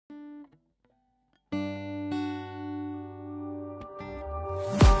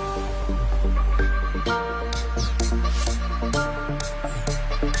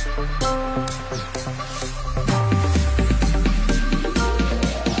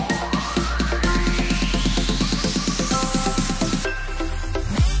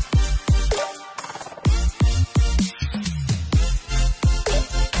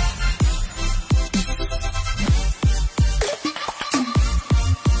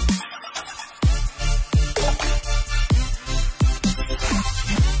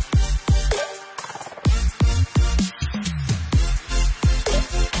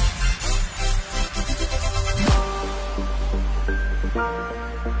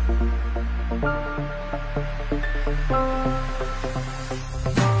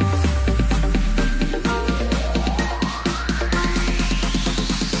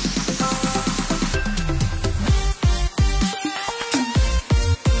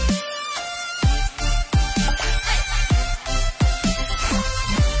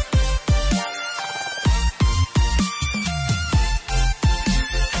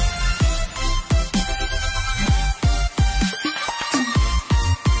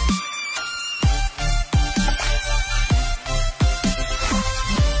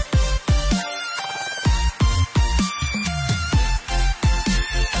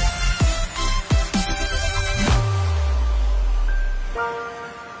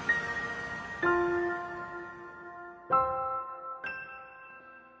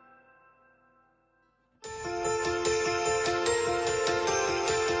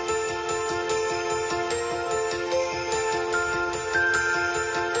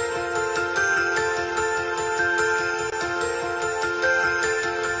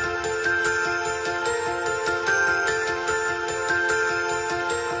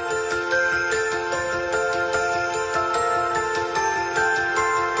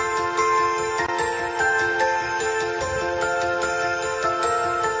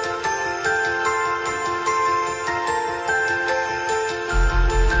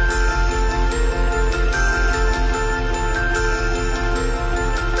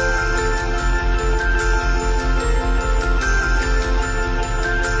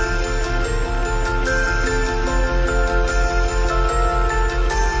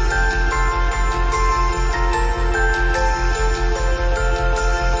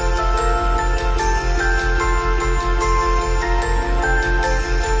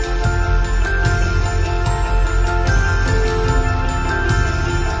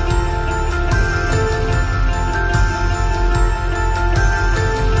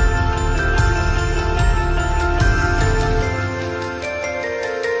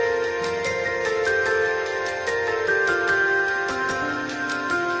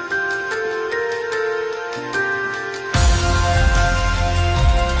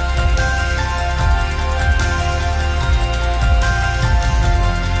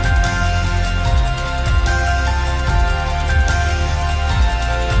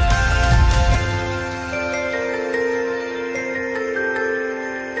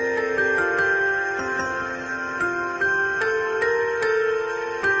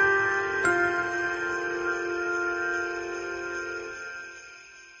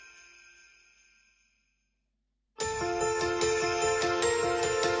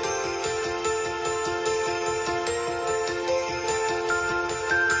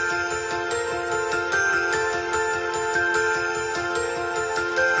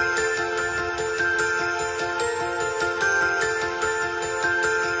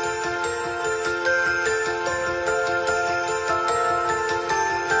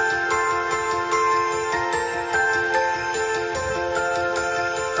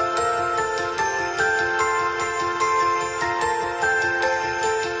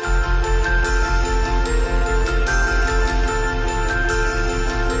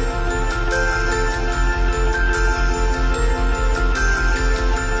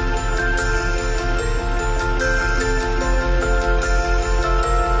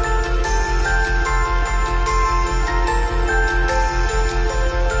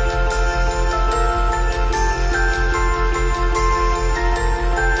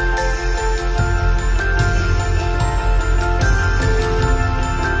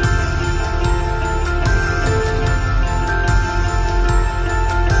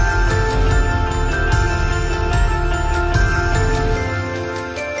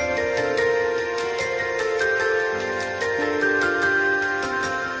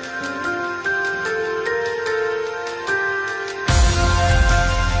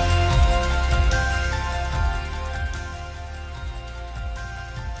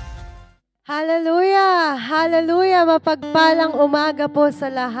Hallelujah! Hallelujah! Mapagpalang umaga po sa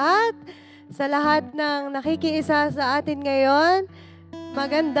lahat ng nakikiisa sa atin ngayon.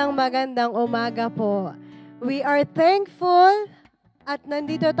 Magandang umaga po. We are thankful at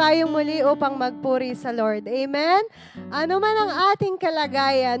nandito tayong muli upang magpuri sa Lord. Amen? Ano man ang ating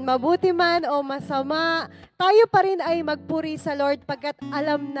kalagayan, mabuti man o masama, tayo pa rin ay magpuri sa Lord pagkat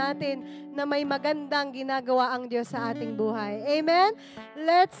alam natin na may magandang ginagawa ang Diyos sa ating buhay. Amen?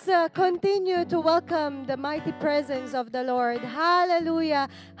 Let's continue to welcome the mighty presence of the Lord. Hallelujah!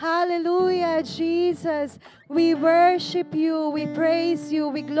 Hallelujah, Jesus! We worship you, we praise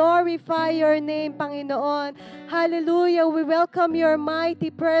you, we glorify your name, Panginoon. Hallelujah! We welcome your mighty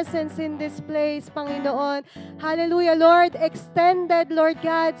presence in this place, Panginoon. Hallelujah, Lord. Extended, Lord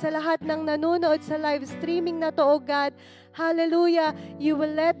God, sa lahat ng nanonood sa live streaming na to, O God. Hallelujah. You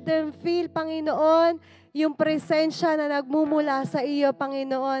will let them feel, Panginoon, yung presensya na nagmumula sa iyo,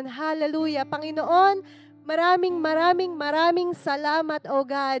 Panginoon. Hallelujah. Panginoon, maraming salamat, O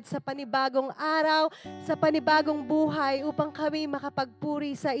God, sa panibagong araw, sa panibagong buhay upang kami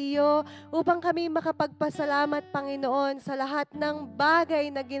makapagpuri sa iyo, upang kami makapagpasalamat, Panginoon, sa lahat ng bagay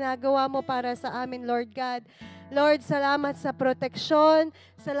na ginagawa mo para sa amin, Lord God. Lord, salamat sa proteksyon,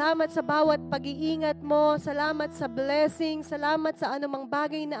 salamat sa bawat pag-iingat mo, salamat sa blessing, salamat sa anumang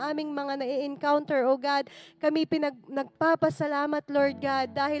bagay na aming mga na-encounter, O God. Kami nagpapasalamat, Lord God,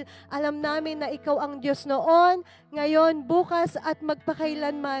 dahil alam namin na Ikaw ang Diyos noon, ngayon, bukas at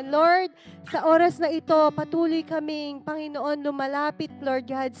magpakailanman. Lord, sa oras na ito, patuloy kaming, Panginoon, lumalapit, Lord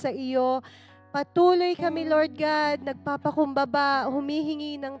God, sa iyo. Patuloy kami, Lord God, nagpapakumbaba,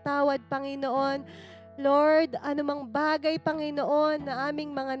 humihingi ng tawad, Panginoon. Lord, anumang bagay, Panginoon, na aming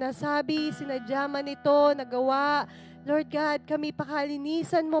mga nasabi, sinadya man ito, nagawa, Lord God, kami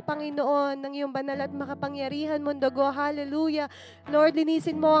pakalinisan mo, Panginoon, ng iyong banal at makapangyarihan mong dugo. Hallelujah. Lord,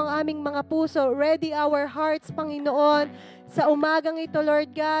 linisin mo ang aming mga puso. Ready our hearts, Panginoon, sa umagang ito,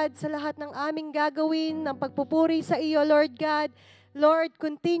 Lord God, sa lahat ng aming gagawin, ng pagpupuri sa iyo, Lord God. Lord,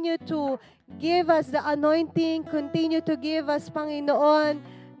 continue to give us the anointing, continue to give us,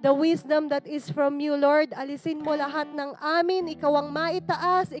 Panginoon, the wisdom that is from you, Lord. Alisin mo lahat ng amin. Ikaw ang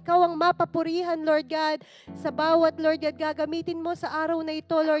maitaas. Ikaw ang mapapurihan, Lord God. Sa bawat, Lord God, gagamitin mo sa araw na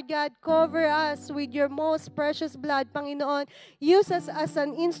ito, Lord God. Cover us with your most precious blood, Panginoon. Use us as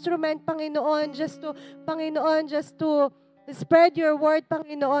an instrument, Panginoon, just to spread your word,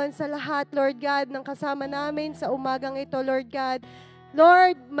 Panginoon, sa lahat, Lord God, ng kasama namin sa umagang ito, Lord God.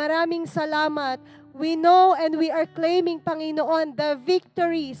 Lord, maraming salamat. We know and we are claiming, Panginoon, the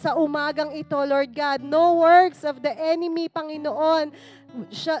victory sa umagang ito, Lord God. No works of the enemy, Panginoon,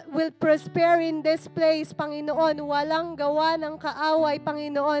 will prosper in this place, Panginoon. Walang gawa ng kaaway,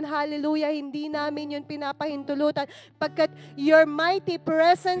 Panginoon. Hallelujah. Hindi namin yun pinapahintulutan pagkat your mighty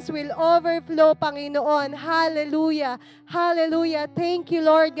presence will overflow, Panginoon. Hallelujah. Hallelujah. Thank you,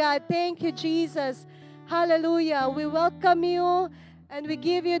 Lord God. Thank you, Jesus. Hallelujah. We welcome you. And we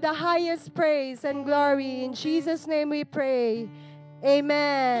give you the highest praise and glory. In Jesus' name we pray.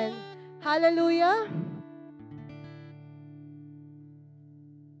 Amen. Hallelujah.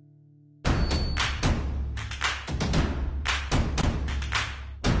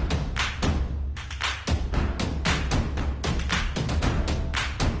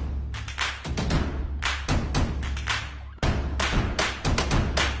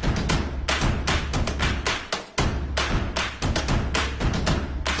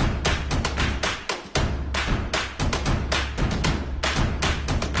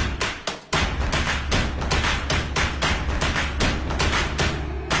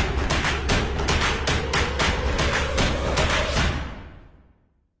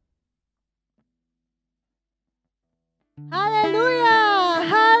 Hallelujah!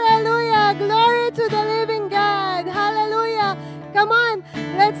 Hallelujah! Glory to the living God! Hallelujah! Come on,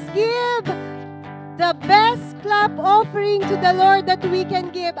 let's give the best clap offering to the Lord that we can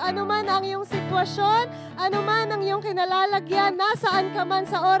give. Ano man ang iyong sitwasyon, ano man ang iyong kinalalagyan, nasaan ka man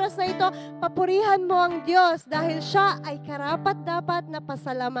sa oras na ito, papurihan mo ang Diyos dahil siya ay karapat-dapat na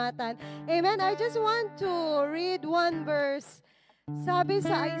pasalamatan. Amen? I just want to read one verse. Sabi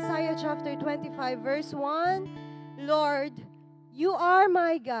sa Isaiah chapter 25 verse 1, Lord, you are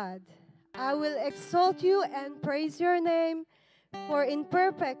my God. I will exalt you and praise your name, for in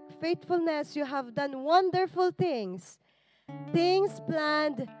perfect faithfulness you have done wonderful things, things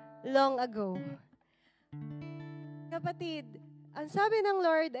planned long ago. Kapatid, ang sabi ng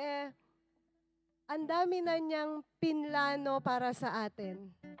Lord ang dami na niyang pinlano para sa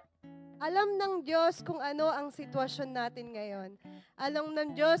atin. Alam ng Diyos kung ano ang sitwasyon natin ngayon. Alam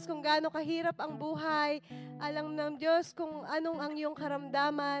ng Diyos kung gaano kahirap ang buhay. Alam ng Diyos kung anong ang iyong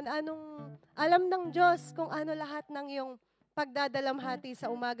karamdaman. Alam ng Diyos kung ano lahat ng iyong pagdadalamhati sa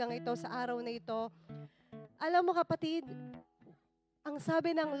umagang ito, sa araw na ito. Alam mo kapatid, ang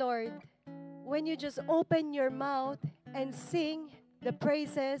sabi ng Lord, when you just open your mouth and sing the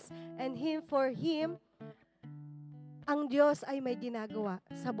praises and hymn for Him, ang Diyos ay may ginagawa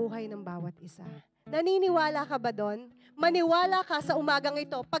sa buhay ng bawat isa. Naniniwala ka ba doon? Maniwala ka sa umagang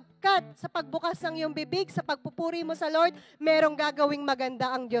ito, pagkat sa pagbukas ng iyong bibig, sa pagpupuri mo sa Lord, merong gagawing maganda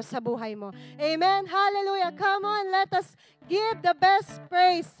ang Diyos sa buhay mo. Amen? Hallelujah! Come on, let us give the best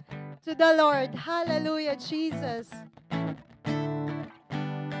praise to the Lord. Hallelujah, Jesus!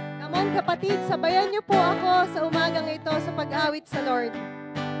 Come on, kapatid, sabayan niyo po ako sa umagang ito sa pag-awit sa Lord.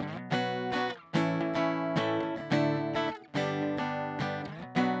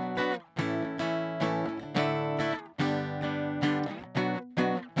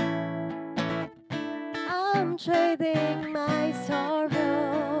 I'm trading my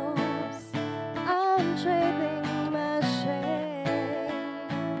sorrows, I'm trading my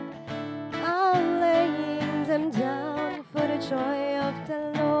shame, I'm laying them down for the joy of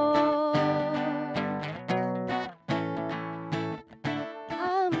the Lord.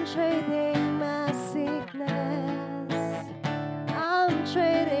 I'm trading my sickness, I'm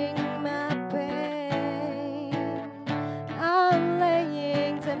trading my pain, I'm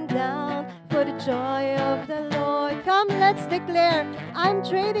laying them down for the joy of the Lord. Come, let's declare, I'm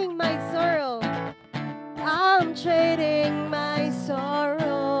trading my sorrow. I'm trading my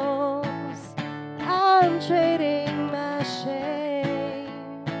sorrows. I'm trading my shame.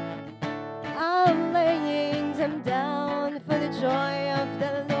 I'm laying them down for the joy of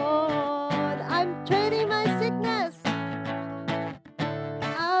the Lord. I'm trading my sickness.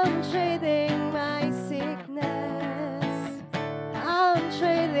 I'm trading my sickness. I'm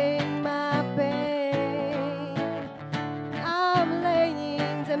trading my pain. I'm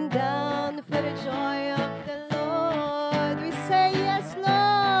laying them down for the joy of the Lord. We say yes,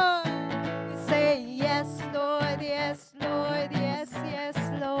 Lord. We say yes, Lord. Yes, Lord. Yes, yes,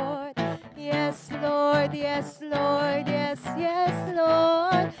 Lord. Yes, Lord. Yes, Lord. Yes, yes,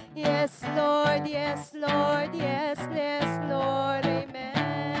 Lord. Yes, Lord. Yes, Lord. Yes, yes, Lord.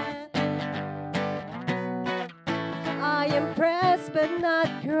 Amen. I am pressed but not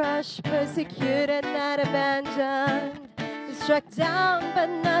crushed, persecuted, not abandoned, struck down but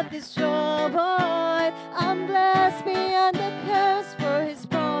not destroyed. I'm blessed beyond the curse, for His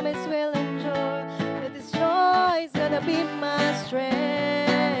promise will endure. The destroy is gonna be my strength.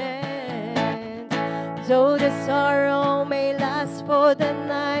 Though the sorrow may last for the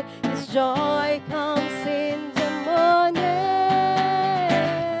night, His joy comes in the morning.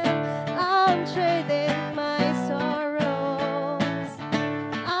 I'm trading my sorrows,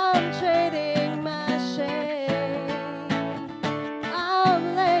 I'm trading my shame,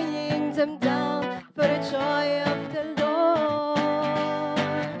 I'm laying them down for the joy of the Lord.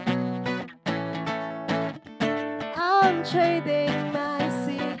 I'm trading my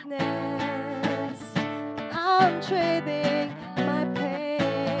sickness, I'm trading my pain,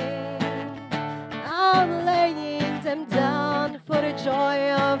 I'm laying them down for the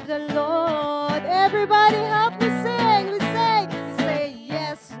joy of the Lord. Everybody help me sing. We say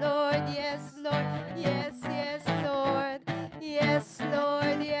yes, Lord, yes, Lord, yes, yes, Lord, yes,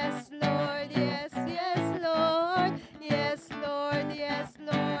 Lord, yes, Lord, yes, yes, Lord, yes, Lord, yes,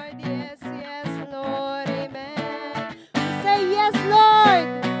 Lord, yes, yes, Lord, amen. We say yes, Lord.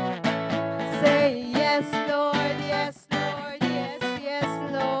 Say yes, Lord, yes, Lord, yes, yes,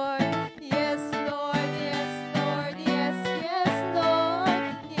 Lord, yes, Lord, yes, Lord, yes, yes, Lord,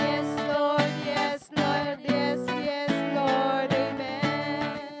 yes, Lord, yes, Lord, yes, yes, Lord,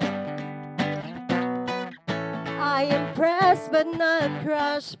 amen. I am pressed but not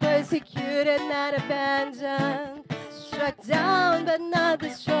crushed, persecuted, not abandoned, struck down but not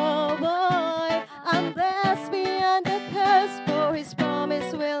destroyed. I'm blessed beyond the curse, for His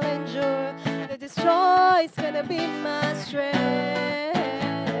promise will endure. The destroy is gonna be my strength.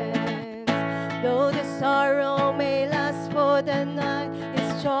 Though the sorrow may last for the night,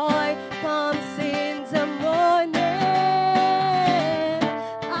 His joy comes in the morning.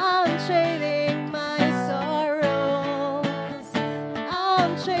 I'm trading my sorrows,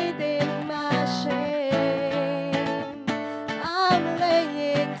 I'm trading my shame, I'm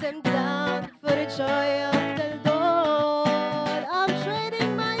laying them down for the joy of the Lord. I'm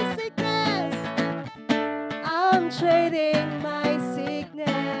trading my sickness, I'm trading my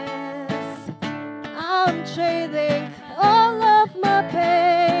sickness, I'm trading all of my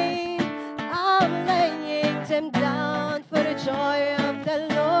pain, I'm laying them down for the joy of the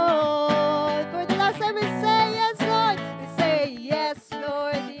Lord. For the last time we say yes, Lord. We say yes,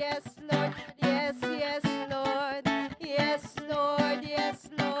 Lord, yes, Lord, yes, yes, Lord, yes, Lord, yes,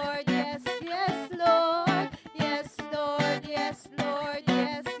 Lord, yes, yes, Lord.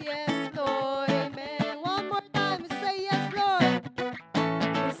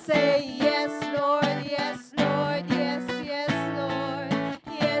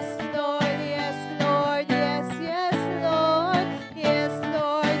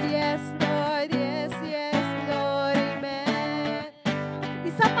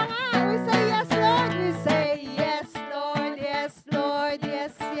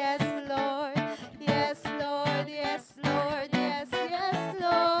 Yes, yes, Lord. Yes, Lord. Yes, Lord. Yes, yes,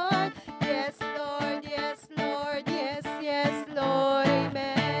 Lord. Yes, Lord. Yes, Lord. Yes, yes, Lord.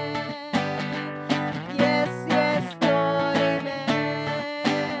 Amen. Yes, yes, Lord.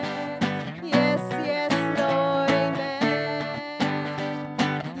 Amen. Yes, yes, Lord. Amen.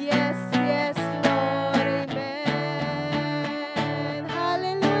 Yes, yes, Lord. Amen.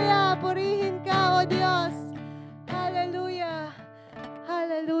 Hallelujah. Purihin ka, O Diyos. Hallelujah.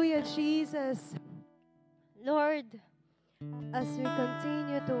 Hallelujah, Jesus. Lord, as we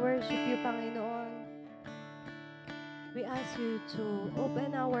continue to worship you, Panginoon, we ask you to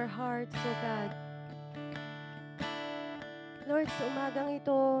open our hearts, O God. Lord, sa umagang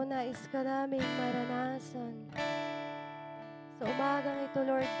ito, nais ka naming maranasan. Sa umagang ito,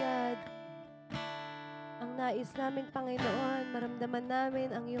 Lord God, ang nais namin, Panginoon, maramdaman namin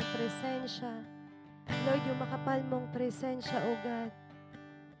ang iyong presensya. Lord, yung makapal mong presensya, O God.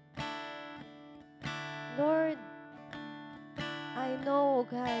 Lord, I know, O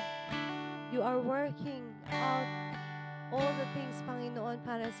God, you are working out all the things, Panginoon,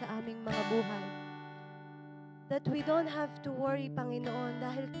 para sa aming mga buhay. That we don't have to worry, Panginoon,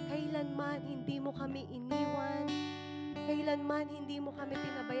 dahil kailanman hindi mo kami iniwan, kailanman hindi mo kami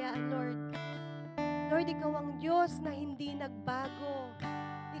pinabayaan, Lord. Lord, Ikaw ang Diyos na hindi nagbago.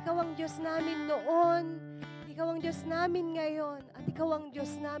 Ikaw ang Diyos namin noon, Ikaw ang Diyos namin ngayon, at Ikaw ang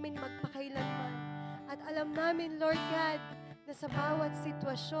Diyos namin magpakailanman. At alam namin, Lord God, na sa bawat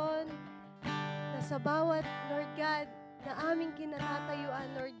sitwasyon, na sa bawat, Lord God, na aming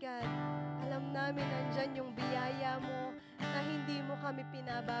kinatatayuan, Lord God, alam namin nandyan yung biyaya mo na hindi mo kami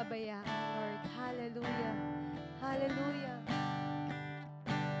pinababayaan, Lord. Hallelujah. Hallelujah.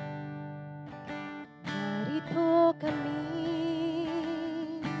 Narito kami,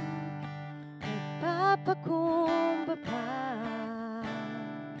 nagpapakumbaba,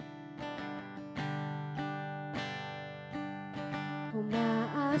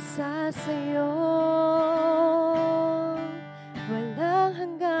 umaasa sa'yo, walang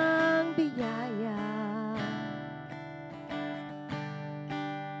hanggang biyaya.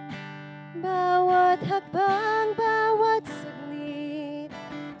 Bawat hakbang, bawat saglit,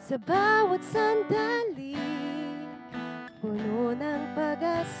 sa bawat sandali, puno ng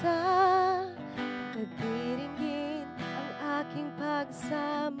pag-asa, nagdiringgin ang aking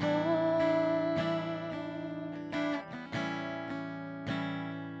pagsamo.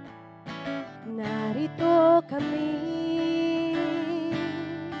 Narito kami,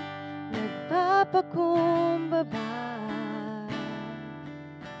 nagpapakumbaba,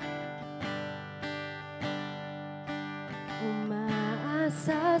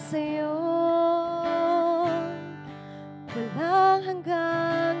 umaasa sa'yo, walang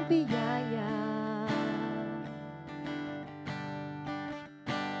hanggang biyaya.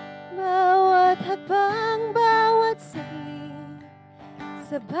 Bawat hakbang, bawat saglit,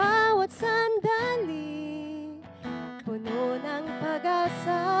 sa bawat sandali, puno ng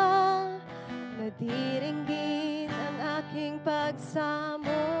pag-asa, nadiringgin ang aking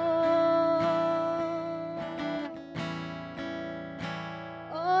pagsamo.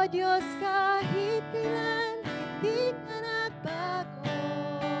 O Diyos, kahit kailan, hindi ka nagbago.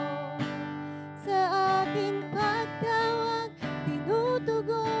 Sa aking pagtawag,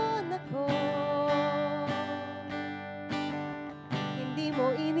 tinutugon ako. Hindi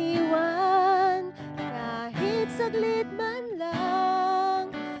mo iniwan, kahit saglit man lang,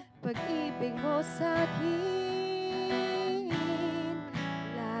 pag-ibig mo sa'kin,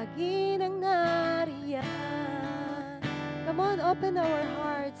 lagi nang nariyan. Come on, open our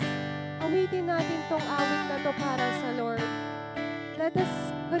hearts. Awitin natin tong awit na to para sa Lord. Let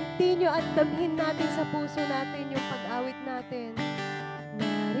us continue at damhin natin sa puso natin yung pag-awit natin.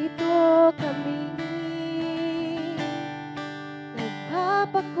 Narito kami,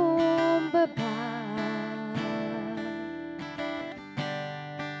 nagpapakumbaba,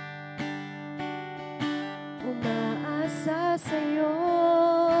 umaasa sa'yo,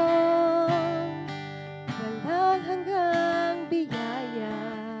 walang hanggang biyaya.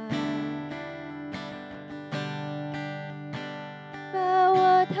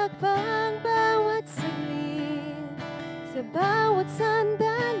 Bawat hakbang, bawat saglit, sa bawat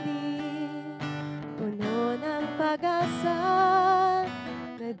sandali, puno ng pag-asa,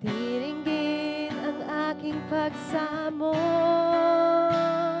 nadiringgin ang aking pagsamo.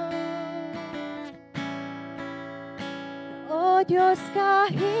 O Diyos,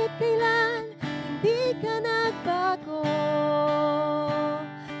 kahit kailan, hindi ka nagbago.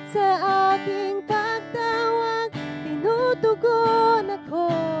 Sa aking pagtawag, tinutugon ako.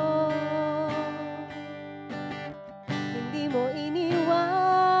 Hindi mo iniwan,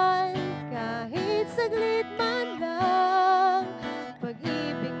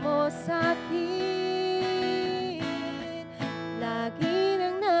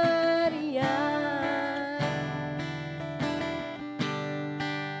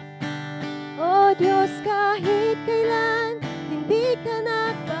 kahit kailan, hindi ka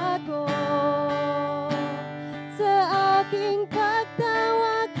nagbago. Sa aking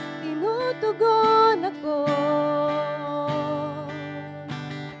pagtawag, tinutugon ako.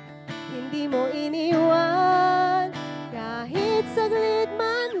 Hindi mo iniwan, kahit saglit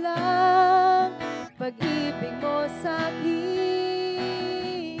man lang, pag-ibig mo sa'kin,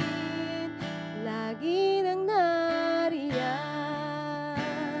 lagi nang nariyan.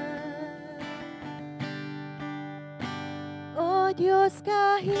 O Diyos,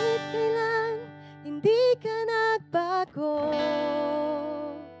 kahit kailan, hindi ka nagbago.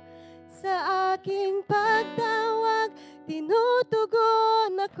 Sa aking pagtawag,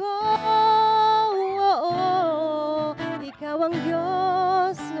 tinutugon ako. Ikaw ang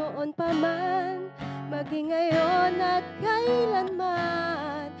Diyos noon pa man, maging ngayon at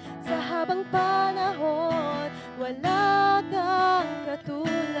kailanman. Sa habang panahon, wala kang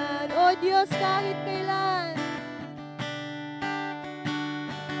katulad. O Diyos, kahit kailan.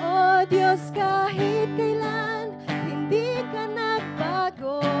 O Diyos, kahit kailan, hindi ka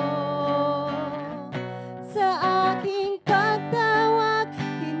nagbago. Sa aking pagtawag,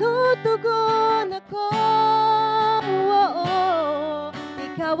 tinutugon ako.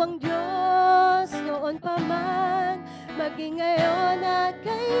 Ikaw ang Diyos noon pa man, maging ngayon at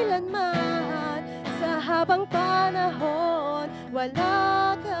kailanman. Sa habang panahon,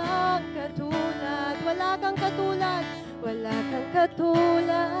 wala kang katulad. Wala kang katulad. Wala kang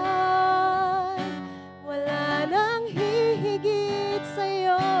katulad. Wala nang hihigit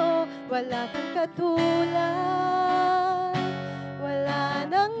sa'yo. Wala kang katulad. Wala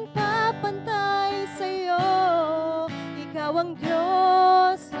nang papantay sa'yo. Ikaw ang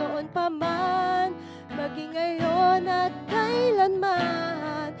Diyos noon pa man, maging ngayon at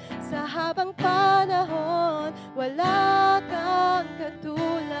kailanman. Sa habang panahon, wala kang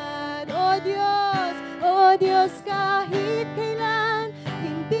katulad. O Diyos, kahit kailan,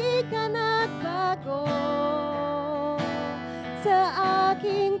 hindi ka nagbago. Sa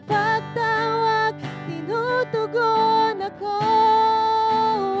aking pagtawag, tinutugon ako.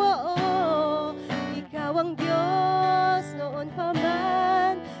 Ikaw ang Diyos noon pa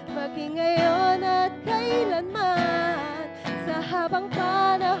man, maging ngayon at kailanman. Sa habang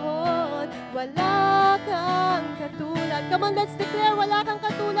panahon, wala kang katulad. Come on, let's declare, wala kang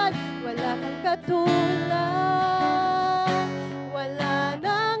katulad. Wala kang katulad. Wala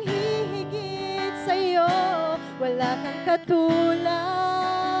nang hihigit sa'yo. Wala kang katulad.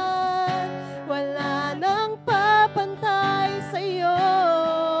 Wala nang papantay sa'yo.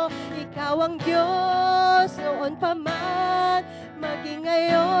 Ikaw ang Diyos noon pa man, maging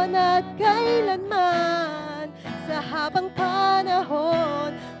ngayon at kailanman. Sa habang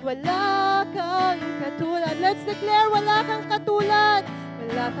panahon, wala kang katulad. Let's declare, wala kang katulad.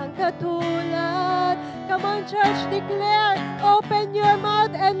 Wala kang katulad. Come on, church, declare. Open your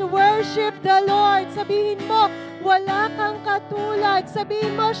mouth and worship the Lord. Sabihin mo, wala kang katulad.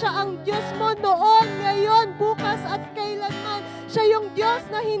 Sabihin mo, siya ang Diyos mo noon, ngayon, bukas at kailanman. Siya yung Diyos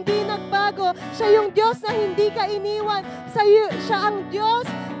na hindi nagbago. Siya yung Diyos na hindi ka iniwan. Siya ang Diyos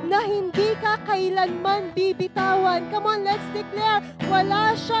na hindi ka kailanman bibitawan. Come on, let's declare.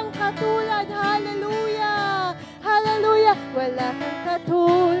 Wala siyang katulad. Hallelujah! Hallelujah! Wala kang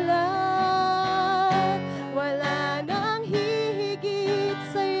katulad. Wala nang hihigit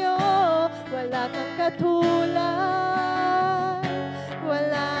sa'yo. Wala kang katulad.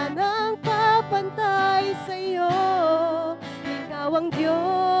 Wala nang papantay sa'yo. Ikaw ang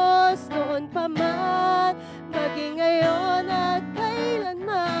Diyos noon pa man, maging ngayon at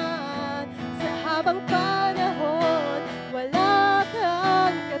kailanman. Sa habang panahon, wala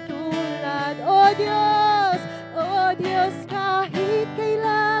kang katulad. O Diyos, kahit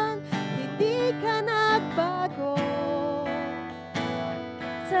kailan, hindi ka nagbago.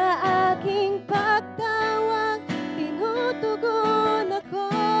 Sa aking pagtawag, tinutugon ako.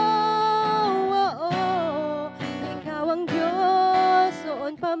 Ikaw ang Diyos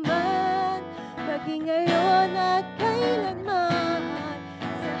noon pa man, maging ngayon at kailanman.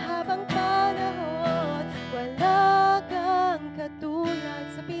 Sa habang panahon, wala kang katulad.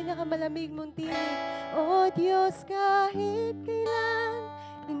 Sa pinakamalamig mong tinig, O Diyos, kahit kailan,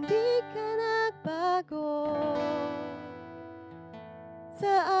 hindi ka nagbago.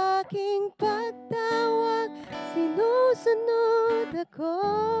 Sa aking pagtawag, sinusunod ako.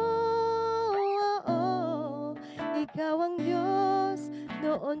 Ikaw ang Diyos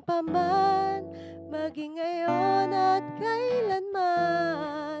noon pa man, maging ngayon at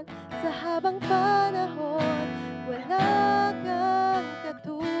kailanman. Sa habang panahon, wala kang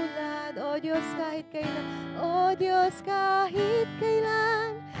katulad. O Diyos, kahit kailan, O Diyos, kahit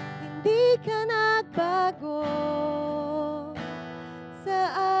kailan, hindi ka nagbago.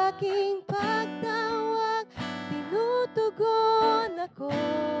 ako.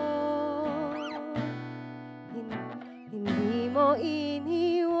 Hindi mo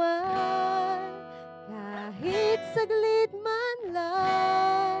iniwan kahit saglit man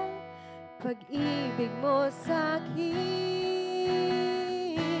lang. Pag-ibig mo sa'kin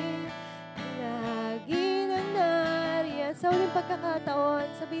lagi nang nariyan. Sa uling pagkakataon,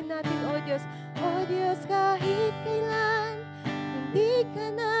 sabihin natin, O Diyos, kahit kailan hindi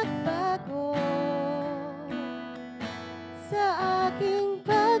ka nagbago. Sa aking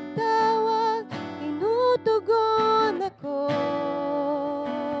pagtawag, tinutugon ako.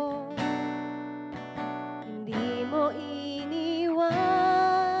 Hindi mo iniwan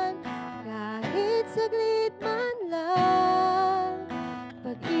kahit saglit man lang.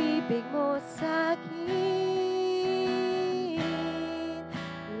 Pag-ibig mo sa'kin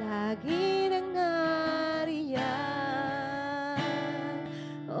lagi nang nariyan.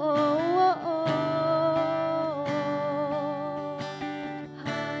 Oh, oh, oh.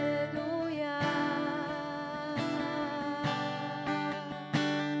 Hallelujah.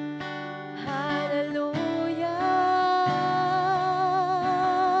 Hallelujah.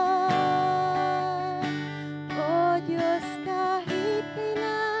 Oh Diyos, kahit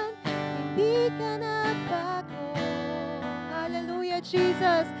kailan hindi ka nagbago. Hallelujah,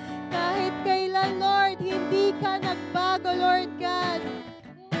 Jesus. Kahit kailan, Lord, hindi ka nagbago, Lord God.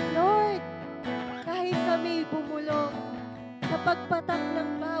 Lord, kahit kami bumulong sa pagpatak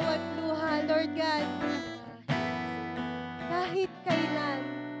ng bawat luha, Lord God, kahit kailan,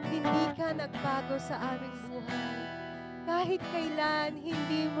 hindi ka nagbago sa aming buhay. Kahit kailan,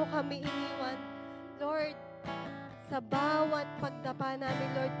 hindi mo kami iniwan. Lord, sa bawat pagdapa namin,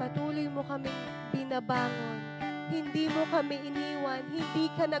 Lord, patuloy mo kaming binabangon. Hindi mo kami iniwan.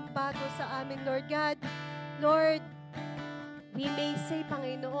 Hindi ka nagbago sa amin, Lord God. Lord, we may say,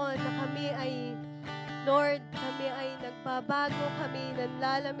 Panginoon, na kami ay, Lord, kami ay nagbabago, kami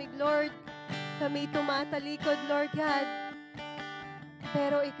nanlalamig, Lord. Kami tumatalikod, Lord God.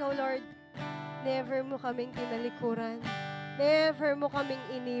 Pero ikaw, Lord, never mo kaming kinalikuran. Never mo kaming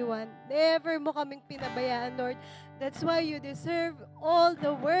iniwan. Never mo kaming pinabayaan, Lord. That's why you deserve all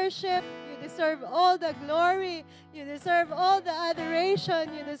the worship. You deserve all the glory. You deserve all the adoration.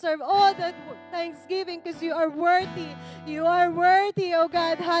 You deserve all the thanksgiving because you are worthy. You are worthy, oh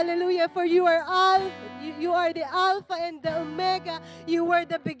God. Hallelujah. For you are you are the Alpha and the Omega. You were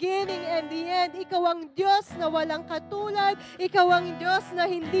the beginning and the end. Ikaw ang Diyos na walang katulad. Ikaw ang Diyos na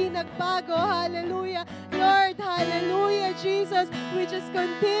hindi nagbago. Hallelujah. Lord, hallelujah, Jesus. We just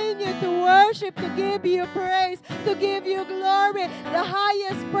continue to worship, to give you praise, to give you glory, the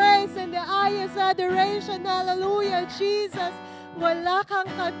highest praise and the highest adoration. Hallelujah, Jesus. Wala kang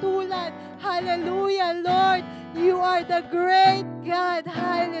katulad. Hallelujah, Lord. You are the great God.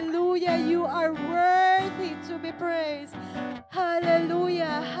 Hallelujah. You are worthy to be praised.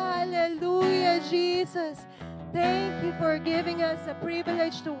 Hallelujah. Hallelujah, Jesus. Thank you for giving us a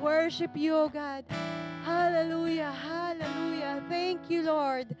privilege to worship you, O God. Hallelujah. Hallelujah. Thank you,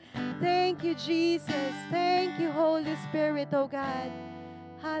 Lord. Thank you, Jesus. Thank you, Holy Spirit, O God.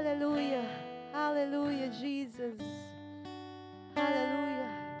 Hallelujah. Hallelujah, Jesus.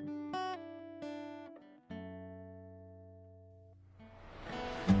 Hallelujah.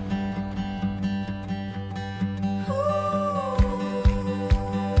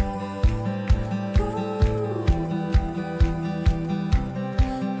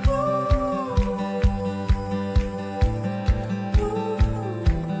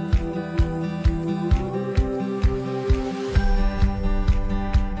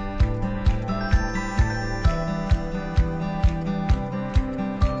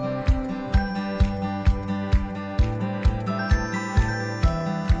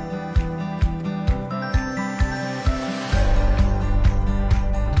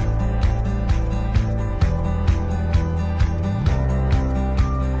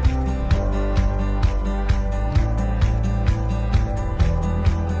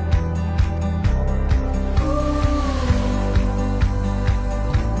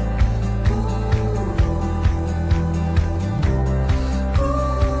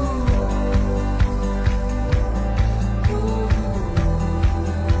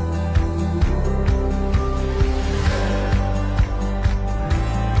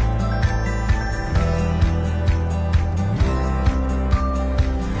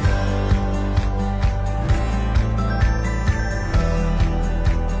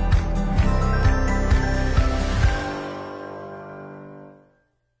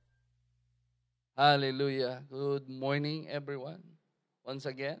 Hallelujah. Good morning, everyone. Once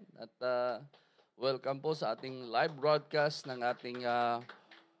again, at welcome po sa ating live broadcast ng ating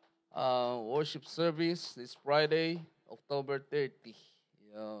worship service this Friday, October 30.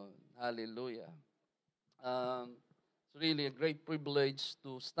 Yun. Hallelujah. It's really a great privilege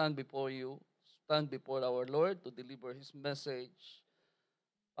to stand before you, stand before our Lord to deliver His message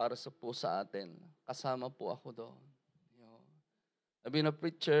para sa atin. Kasama po ako doon. Yun. I've been a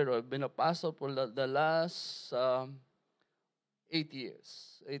preacher or I've been a pastor for the last 8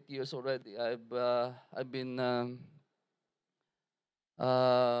 years. 8 years already. I've been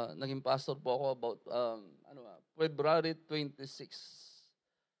naging pastor po ako about February 26,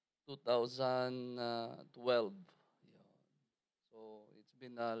 2012. So it's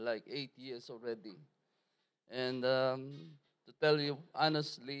been like 8 years already. And to tell you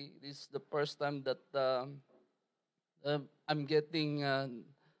honestly, this is the first time that I'm getting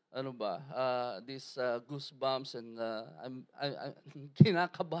these goosebumps, and I'm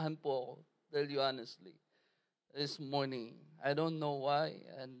kinakabahan po ako, tell you honestly. This morning, I don't know why,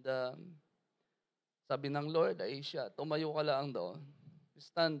 and sabi ng Lord, Aisha, tumayo ka lang doon.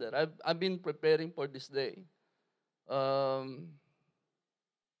 Stand there. I've been preparing for this day.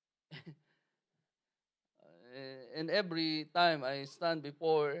 And every time I stand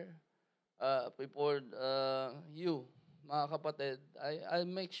before you, mga kapatid, I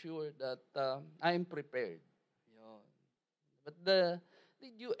make sure that I'm prepared. Yun. But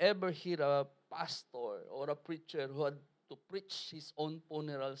did you ever hear a pastor or a preacher who had to preach his own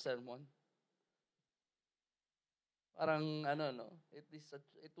funeral sermon? Parang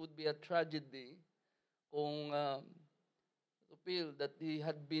it would be a tragedy kung to feel that he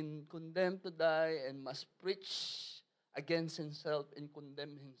had been condemned to die and must preach against himself and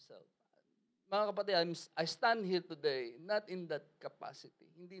condemn himself. Mga kapatid, I stand here today not in that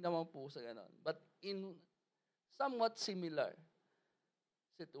capacity. Hindi naman po sa ganon. But in somewhat similar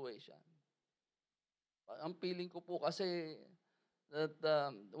situation. Ang feeling ko po kasi that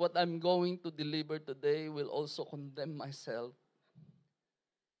what I'm going to deliver today will also condemn myself.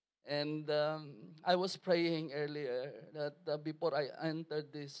 And I was praying earlier that before I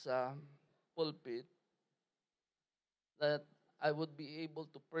entered this pulpit, that I would be able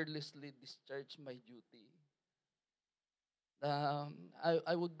to fearlessly discharge my duty.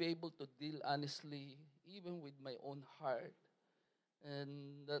 I would be able to deal honestly, even with my own heart,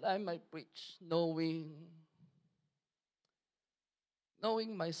 and that I might preach knowing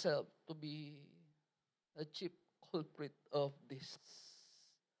myself to be a chief culprit of this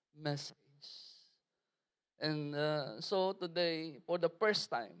message. And so today, for the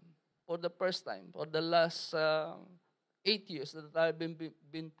last 8 years that I've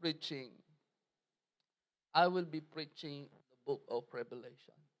been preaching, I will be preaching the book of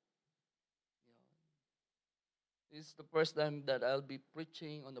Revelation. This is the first time that I'll be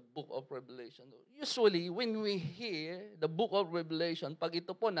preaching on the book of Revelation. Usually, when we hear the book of Revelation, pag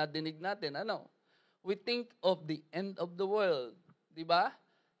ito po nadinig natin, we think of the end of the world. Di ba?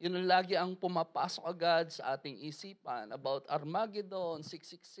 Yun lagi ang pumapasok agad sa ating isipan about Armageddon,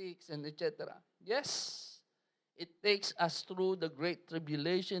 666, and etc. Yes, it takes us through the great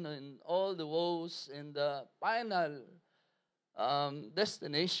tribulation and all the woes and the final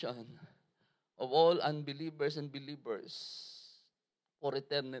destination of all unbelievers and believers for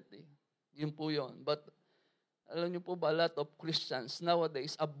eternity. Yun po yun. But alam niyo po ba, a lot of Christians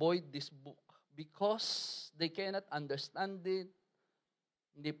nowadays avoid this book because they cannot understand it.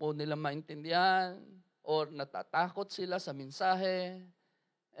 Hindi po nila maintindihan or natatakot sila sa mensahe.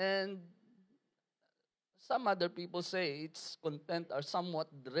 And some other people say its content are somewhat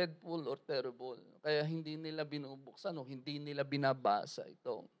dreadful or terrible. Kaya hindi nila binubuksan o hindi nila binabasa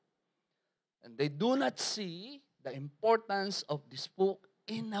ito. And they do not see the importance of this book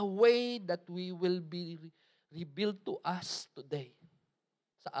in a way that we will be revealed to us today.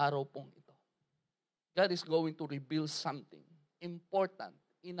 Sa araw pong ito. God is going to reveal something important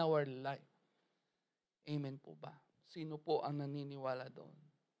in our life. Amen po ba? Sino po ang naniniwala doon?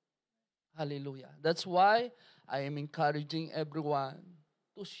 Hallelujah. That's why I am encouraging everyone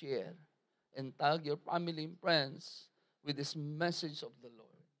to share and tag your family and friends with this message of the Lord.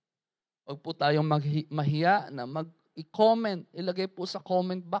 Huwag po tayong mahiya na i-comment. Ilagay po sa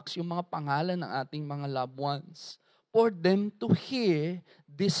comment box yung mga pangalan ng ating mga loved ones for them to hear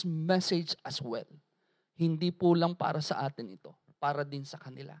this message as well. Hindi po lang para sa atin ito, para din sa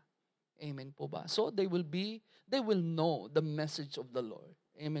kanila. Amen po ba? So they will know the message of the Lord.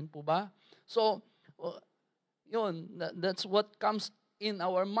 Amen po ba? So, yun, that's what comes in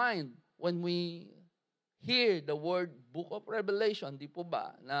our mind when we hear the word book of Revelation, di po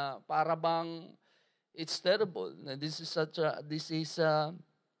ba? Na para bang it's terrible. This is the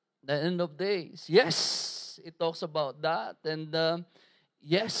end of days. Yes, it talks about that, and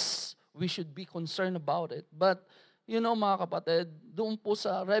yes, we should be concerned about it. But You know, mga kapatid, doon po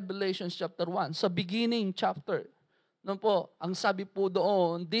sa Revelation chapter 1, sa beginning chapter, no po, ang sabi po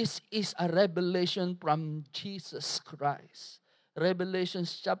doon, this is a revelation from Jesus Christ. Revelation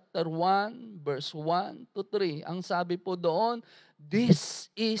chapter 1, verse 1 to 3. Ang sabi po doon,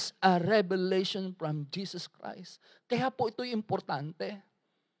 this is a revelation from Jesus Christ. Kaya po ito'y importante.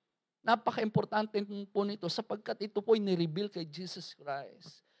 Napaka-importante po nito sapagkat ito po'y nireveal kay Jesus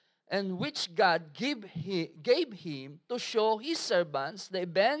Christ. And which God gave him to show His servants the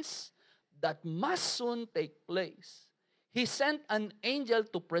events that must soon take place. He sent an angel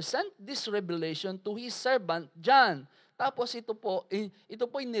to present this revelation to His servant John. Tapos ito po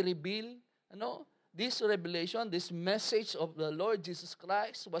ni-reveal, this revelation, this message of the Lord Jesus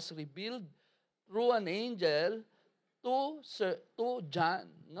Christ was revealed through an angel to John,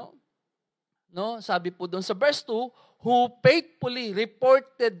 sabi po doon sa verse 2, who faithfully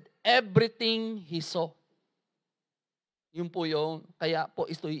reported everything he saw. Yun po yung, kaya po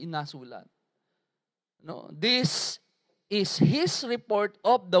ito'y inasulat. This is his report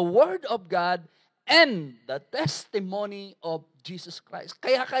of the Word of God and the testimony of Jesus Christ.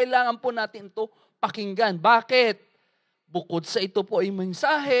 Kaya kailangan po natin ito pakinggan. Bakit? Bukod sa ito po ay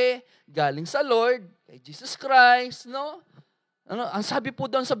mensahe galing sa Lord, kay Jesus Christ, ang sabi po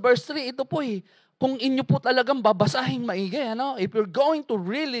doon sa verse 3, ito po kung inyo po talagang babasahin maigi, if you're going to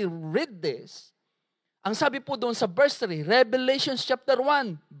really read this, ang sabi po doon sa verse 3, Revelation chapter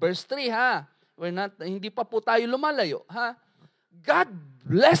 1, verse 3, hindi pa po tayo lumalayo, God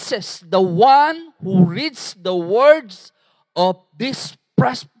blesses the one who reads the words of this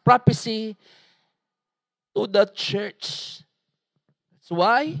prophecy to the church. That's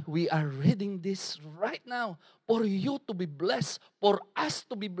why we are reading this right now. For you to be blessed, for us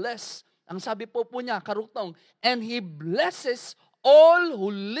to be blessed. Ang sabi po niya, karugtong, and He blesses all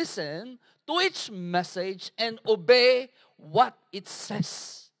who listen to its message and obey what it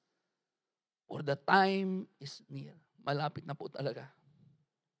says. For the time is near. Malapit na po talaga.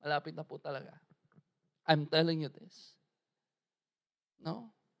 Malapit na po talaga. I'm telling you this.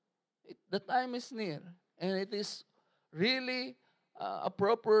 The time is near. And it is really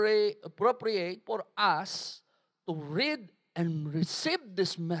appropriate for us to read and receive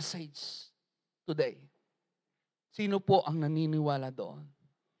this message today. Sino po ang naniniwala doon?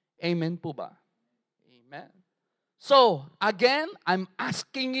 Amen po ba? Amen. So, again, I'm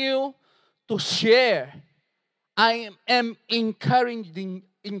asking you to share. I am encouraging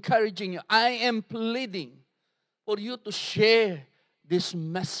you. I am pleading for you to share this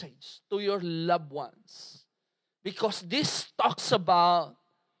message to your loved ones. Because this talks about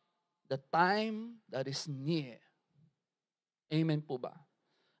the time that is near. Amen po ba?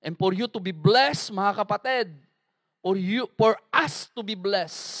 And for you to be blessed, mga kapatid, for us to be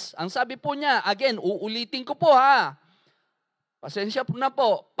blessed. Ang sabi po niya, again, uulitin ko po pasensya po na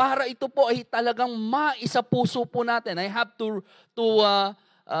po, para ito po ay talagang maisapuso po natin. I have to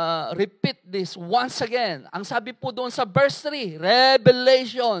repeat this once again. Ang sabi po doon sa verse 3,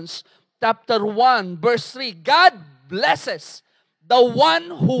 Revelations chapter 1, verse 3, God blesses the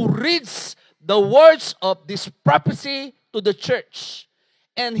one who reads the words of this prophecy to the church.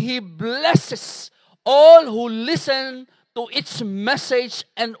 And He blesses all who listen to its message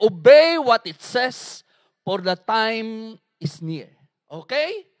and obey what it says, for the time is near.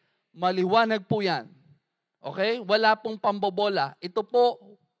 Okay? Maliwanag po yan. Okay? Wala pong pambobola. Ito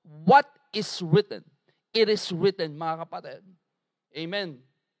po, what is written. It is written, mga kapatid. Amen.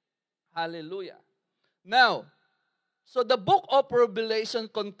 Hallelujah. Now, so the book of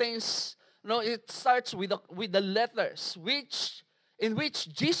Revelation contains, it starts with the letters, in which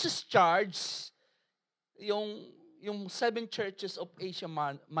Jesus charged yung 7 churches of Asia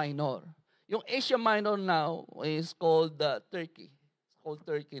Minor. Yung Asia Minor now is called Turkey. It's called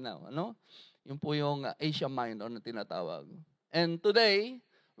Turkey now. Yung po yung Asia Minor na tinatawag. And today,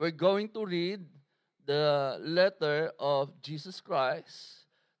 we're going to read the letter of Jesus Christ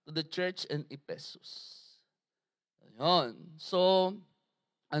to the church in Ephesus. Ayun. So,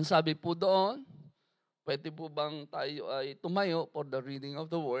 ang sabi po doon, pwede po bang tayo ay tumayo for the reading of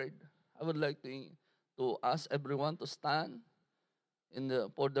the word? I would like to ask everyone to stand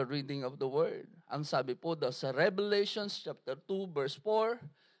for the reading of the word. Ang sabi po sa Revelations chapter 2 verse 4,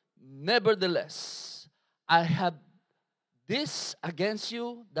 nevertheless, I have this against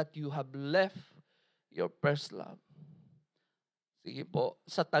you, that you have left your first love. Sige po,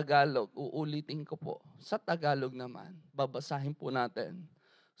 sa Tagalog, uulitin ko po. Sa Tagalog naman, babasahin po natin.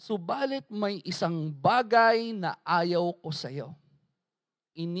 Subalit may isang bagay na ayaw ko sa iyo.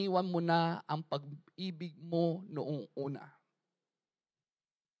 Iniwan mo na ang pag-ibig mo noong una.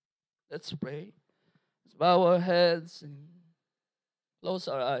 Let's pray. Let's bow our heads and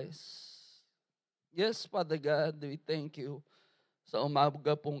close our eyes. Yes, Father God, we thank you sa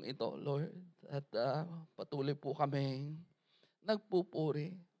umaga pong ito, Lord. At patuloy po kami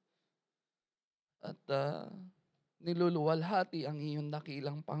nagpupuri at niluluwalhati ang iyong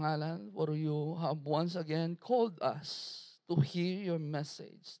dakilang pangalan, for you have once again called us to hear your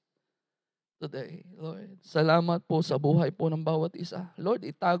message today, Lord. Salamat po sa buhay po ng bawat isa. Lord,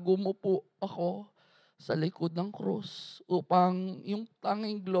 itago mo po ako sa likod ng krus upang yung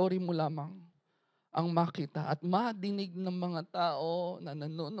tanging glory mo lamang ang makita at madinig ng mga tao na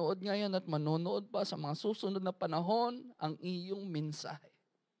nanonood ngayon at manonood pa sa mga susunod na panahon ang iyong mensahe.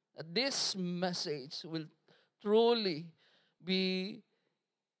 That this message will truly be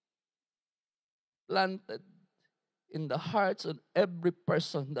planted in the hearts of every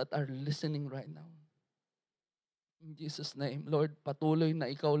person that are listening right now. In Jesus' name, Lord, patuloy na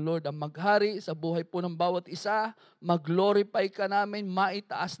ikaw, Lord, ang maghari sa buhay po ng bawat isa. Mag-glorify ka namin,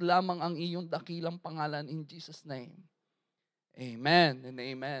 maitaas lamang ang iyong dakilang pangalan in Jesus' name. Amen and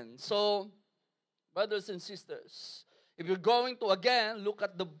amen. So, brothers and sisters, if you're going to again look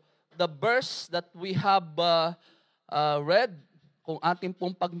at the verse that we have read, kung ating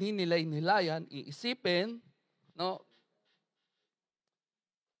pong pagninilay-nilayan, iisipin, no?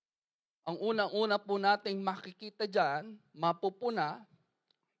 Ang unang-una po nating makikita dyan, mapupuna,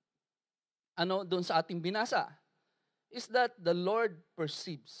 doon sa ating binasa, is that the Lord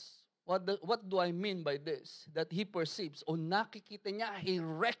perceives. What do I mean by this? That He perceives, o nakikita niya, He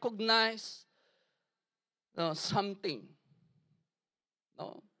recognizes something.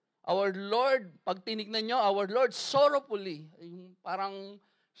 No? Our Lord, pag tinignan nyo, our Lord sorrowfully, yung parang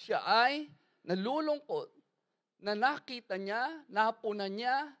siya ay nalulungkot, na nakita niya, napuna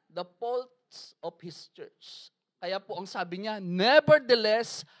niya the faults of His church. Kaya po ang sabi niya,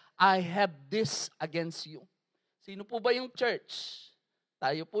 nevertheless, I have this against you. Sino po ba yung church?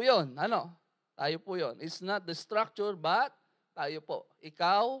 Tayo po yun. Tayo po yun. It's not the structure, but tayo po.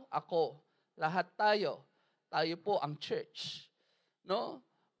 Ikaw, ako, lahat tayo. Tayo po ang church. No?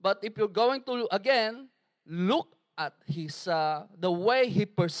 But if you're going to, again, look at his the way he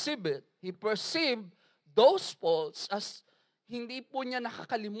perceived it, he perceived those faults as hindi po niya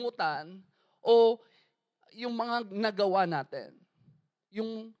nakakalimutan o yung mga nagawa natin.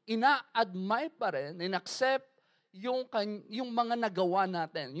 Yung ina-admire pa rin, in-accept yung mga nagawa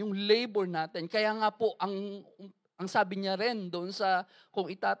natin, yung labor natin. Kaya nga po, ang sabi niya rin doon sa, kung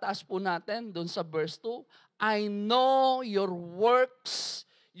itataas po natin doon sa verse 2, I know your works,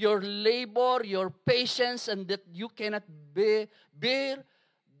 your labor, your patience, and that you cannot bear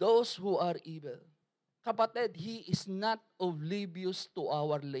those who are evil. Kapatid, He is not oblivious to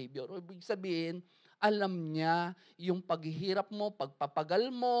our labor. Ibig sabihin, alam niya yung paghihirap mo,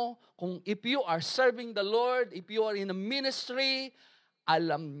 pagpapagal mo, kung if you are serving the Lord, if you are in a ministry,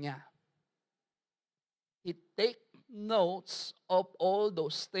 alam niya. He take notes of all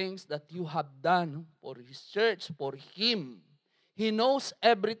those things that you have done for His church, for Him. He knows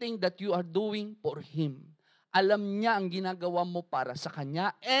everything that you are doing for Him. Alam niya ang ginagawa mo para sa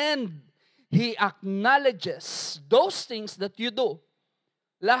Kanya, and He acknowledges those things that you do.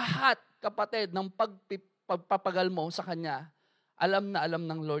 Lahat, kapatid, ng pagpapagal mo sa Kanya, alam na alam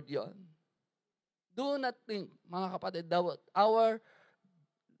ng Lord yon. Do not think, mga kapatid, that our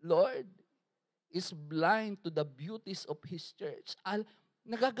Lord is blind to the beauties of His church.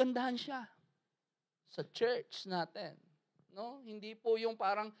 Nagagandahan siya sa church natin. No? Hindi po yung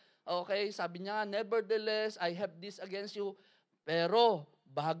parang, okay, sabi niya, nevertheless, I have this against you. Pero,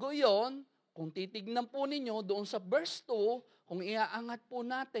 bago yon, kung titignan po ninyo doon sa verse 2, kung iaangat po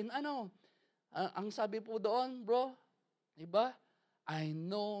natin, ang sabi po doon, bro, diba? I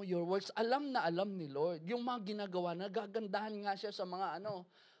know your words. Alam na alam ni Lord. Yung mga ginagawa, nagagandahan nga siya sa mga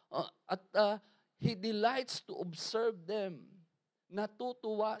He delights to observe them.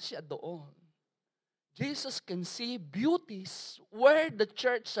 Natutuwa siya doon. Jesus can see beauties where the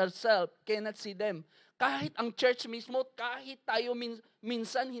church herself cannot see them. Kahit ang church mismo, kahit tayo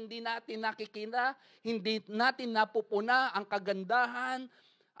minsan hindi natin nakikita, hindi natin napupuna ang kagandahan,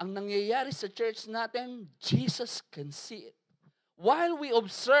 ang nangyayari sa church natin, Jesus can see it. While we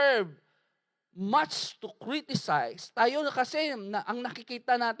observe much to criticize, tayo kasi ang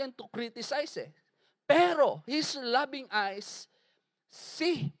nakikita natin to criticize Pero His loving eyes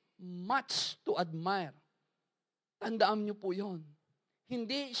see much to admire. Tandaan niyo po yon.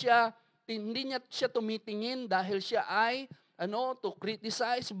 Hindi niya siya tumitingin dahil siya ay to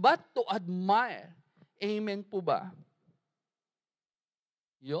criticize, but to admire. Amen po ba?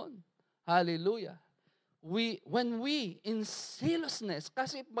 Yon. Hallelujah. when we in zealousness,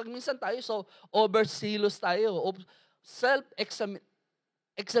 kasi pag minsan tayo so overzealous tayo,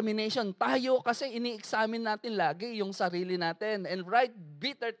 self-examination tayo kasi ini-examine natin lagi yung sarili natin and write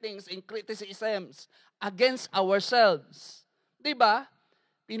bitter things and criticisms against ourselves. 'Di ba?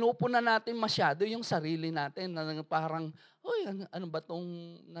 Pinupuna natin masyado yung sarili natin na parang, "Hoy, ano ba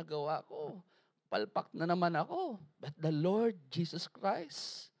tong nagawa ko? Palpak na naman ako." But the Lord Jesus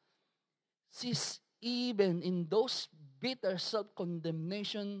Christ sees even in those bitter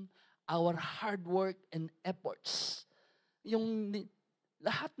self-condemnation, our hard work and efforts. Yung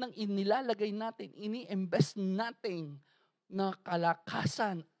lahat ng inilalagay natin, ini-invest natin na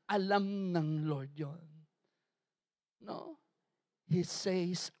kalakasan, alam ng Lord yon. No? He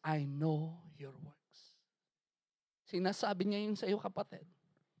says, I know your works. Sinasabi niya yun sa iyo, kapatid.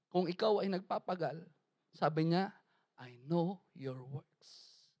 Kung ikaw ay nagpapagal, sabi niya, I know your works.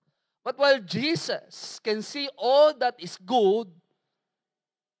 But while Jesus can see all that is good,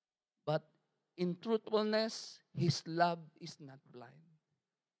 but in truthfulness, His love is not blind.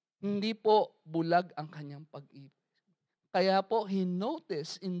 Hindi po bulag ang kanyang pag-ibig. Kaya po, He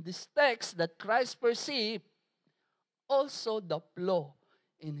noticed in this text that Christ perceived also the flaw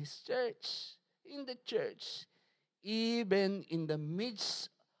in His church. In the church, even in the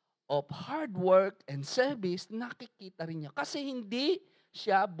midst of hard work and service, nakikita rin niya. Kasi hindi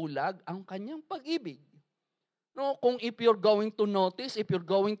siya bulag ang kanyang pag-ibig. No, kung if you're going to notice, if you're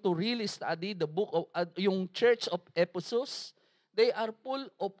going to really study the book of yung Church of Ephesus, they are full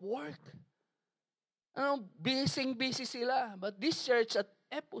of work. Busy sila. But this church at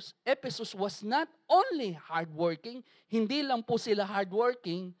Ephesus was not only hardworking, hindi lang po sila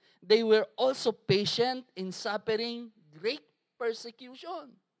hardworking, they were also patient in suffering great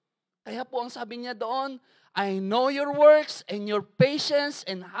persecution. Kaya po ang sabi niya doon, I know your works and your patience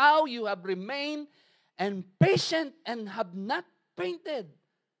and how you have remained and patient and have not fainted.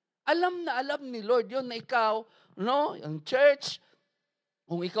 Alam na alam ni Lord yun na ikaw, no, ang church,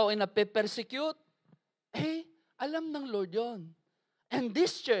 kung ikaw ay nape-persecute, alam ng Lord yun. And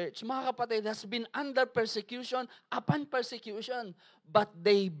this church, mga kapatid, has been under persecution upon persecution, but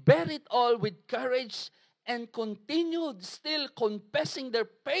they bear it all with courage and continued still confessing their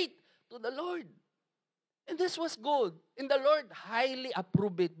faith to the Lord. And this was good. And the Lord highly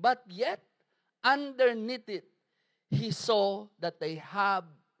approved it. But yet, underneath it, He saw that they have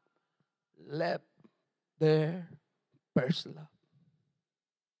left their first love.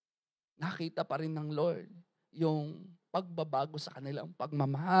 Nakita pa rin ng Lord yung pagbabago sa kanilang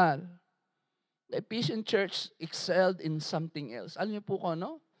pagmamahal. The Ephesian church excelled in something else. Alam niyo po ko,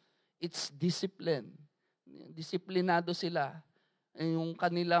 no? It's discipline. Disiplinado sila. Yung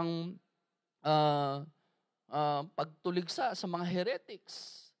kanilang pagtuligsa sa mga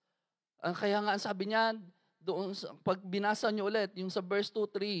heretics. Kaya nga sabi niya, doon pag binasa niyo ulit, yung sa verse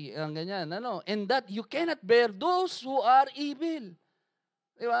 2-3, ganyan, ano? And that you cannot bear those who are evil.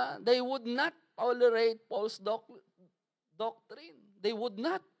 Diba? They would not tolerate false doctrine. They would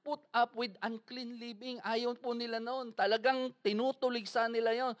not put up with unclean living. Ayaw po nila noon. Talagang tinutuligsa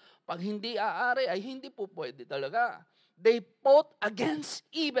nila yon. Pag hindi aari, ay hindi po pwede talaga. They fought against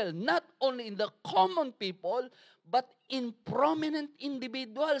evil, not only in the common people, but in prominent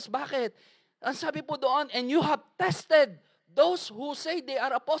individuals. Bakit? Ang sabi po doon, and you have tested those who say they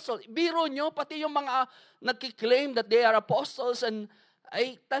are apostles. Biro nyo, pati yung mga nagkiklaim that they are apostles and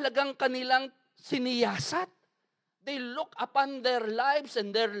ay talagang kanilang siniyasat. They look upon their lives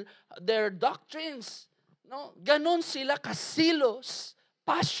and their doctrines. No? Ganon sila kasilos,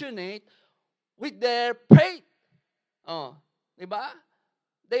 passionate with their faith. Oh, di ba?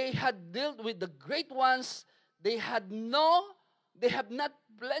 They had dealt with the great ones. They have not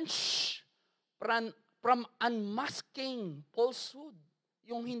blenched from unmasking falsehood.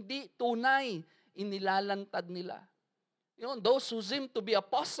 Yung hindi tunay, inilalantad nila. Those who seem to be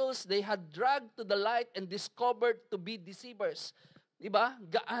apostles, they had dragged to the light and discovered to be deceivers. Diba?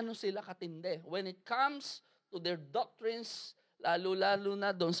 Gaano sila katindi. When it comes to their doctrines, lalo-lalo na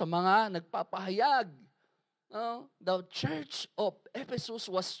doon sa mga nagpapahayag. The church of Ephesus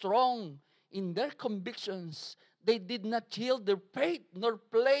was strong in their convictions. They did not yield their faith nor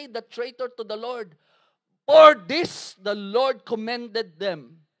play the traitor to the Lord. For this, the Lord commended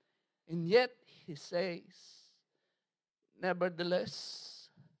them. And yet, He says, nevertheless,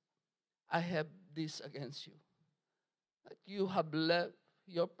 I have this against you, that you have left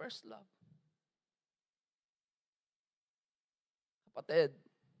your first love. Kapatid,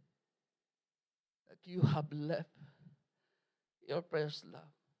 that you have left your first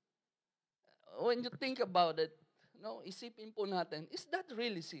love. When you think about it, isipin po natin, is that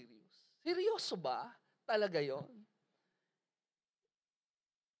really serious? Seryoso ba talaga yon.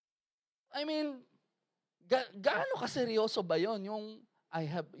 I mean, gaano kaseryoso ba yon yung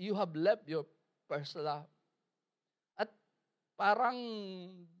you have left your first love? At parang,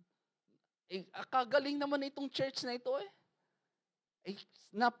 kagaling naman itong church na ito eh.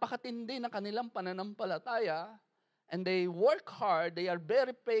 Napakatindi ng kanilang pananampalataya, and they work hard, they are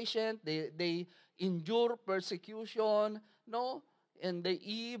very patient, they endure persecution, no? And they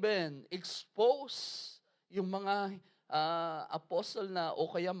even expose yung mga apostle na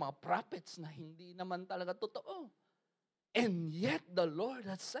o kaya mga prophets na hindi naman talaga totoo. And yet the Lord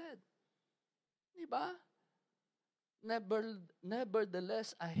has said, di ba?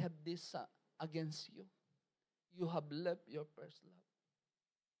 Nevertheless, I have this against you. You have left your first love.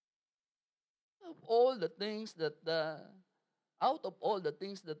 Of all the things that out of all the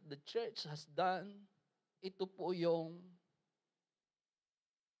things that the church has done, ito po yung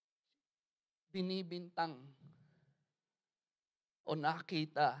binibintang o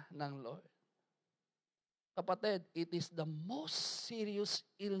nakita ng Lord. Kapatid, it is the most serious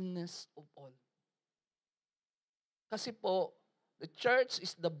illness of all. Kasi po, the church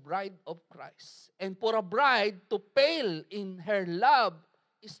is the bride of Christ. And for a bride to fail in her love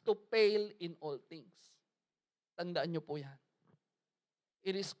is to fail in all things. Tandaan niyo po yan.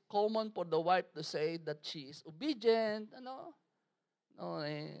 It is common for the wife to say that she is obedient,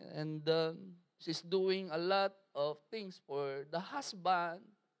 and she's doing a lot of things for the husband,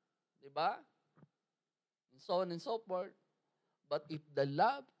 di ba? And so on and so forth. But if the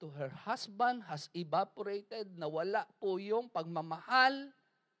love to her husband has evaporated, nawala po yung pagmamahal,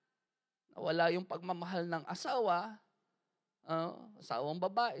 nawala yung pagmamahal ng asawa, asawang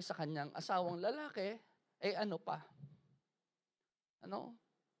babae sa kanyang asawang lalaki, ano pa?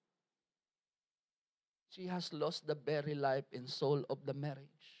 She has lost the very life and soul of the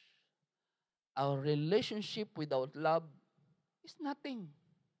marriage. Our relationship without love is nothing.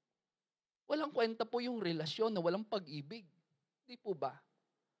 Walang kwenta po yung relasyon na walang pag-ibig. Di po ba?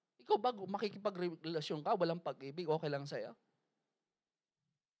 Ikaw ba, makikipagrelasyon ka, walang pag-ibig, okay lang sa'yo?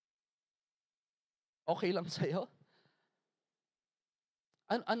 Okay lang sa'yo?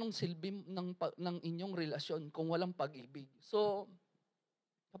 Anong silbi ng inyong relasyon kung walang pag-ibig? So,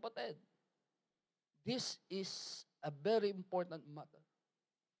 kapatid, this is a very important matter.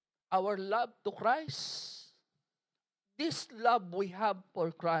 Our love to Christ, this love we have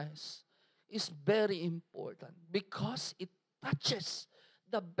for Christ is very important because it touches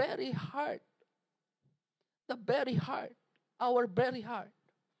the very heart, our very heart.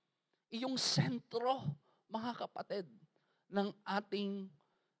 Yung sentro, mga kapatid, ng ating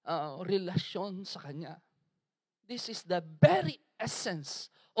relasyon sa Kanya. This is the very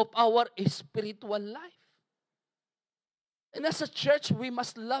essence of our spiritual life. And as a church, we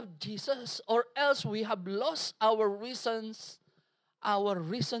must love Jesus or else we have lost our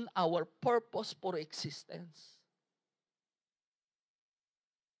purpose for existence.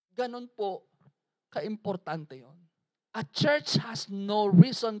 Ganon po kaimportante yon. A church has no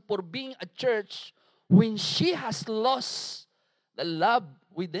reason for being a church when she has lost the love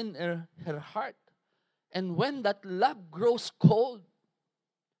within her heart. And when that love grows cold,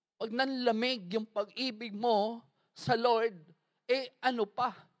 pag nanlamig yung pag-ibig mo sa Lord, ano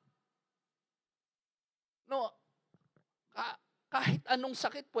pa? No, kahit anong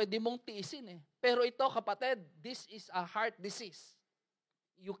sakit pwede mong tiisin eh. Pero ito kapatid, this is a heart disease.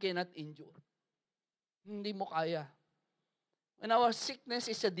 You cannot endure. Hindi mo kaya. When our sickness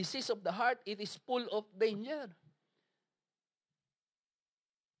is a disease of the heart, it is full of danger.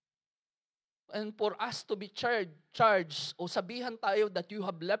 And for us to be charged o sabihan tayo that you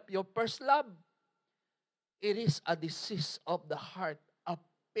have left your first love, it is a disease of the heart, a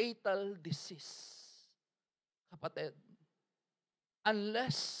fatal disease. Kapatid,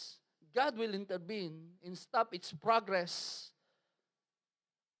 unless God will intervene and stop its progress,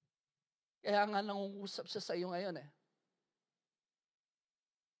 kaya nga nangungusap siya sa iyo ngayon eh.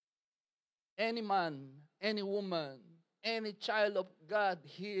 Any man, any woman, any child of God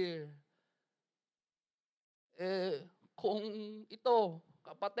here, kung ito,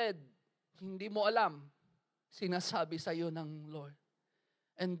 kapatid, hindi mo alam, sinasabi sa iyo ng Lord.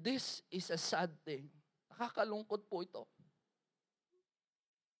 And this is a sad thing. Nakakalungkot po ito.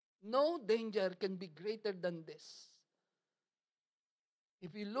 No danger can be greater than this.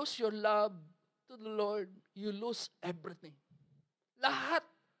 If you lose your love to the Lord, you lose everything. Lahat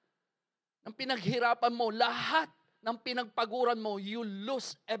ng pinaghirapan mo, lahat ng pinagpaguran mo, you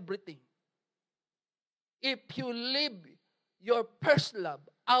lose everything. If you leave your first love,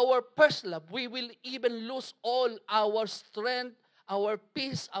 our first love, we will even lose all our strength, our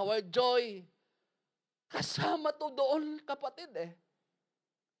peace, our joy. Kasama to doon, kapatid eh.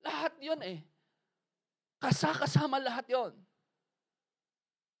 Lahat yun eh. Kasama lahat yon.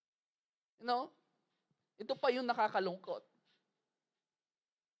 You know? Ito pa yung nakakalungkot.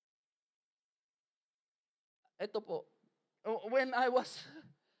 Ito po. When I was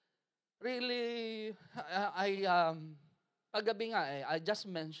really, paggabi nga eh, I just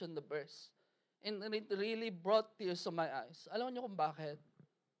mentioned the verse. And it really brought tears to my eyes. Alam niyo kung bakit?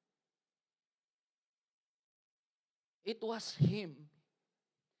 It was Him.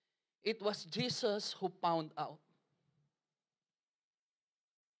 It was Jesus who found out.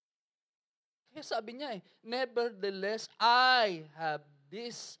 Kaya sabi niya eh, nevertheless, I have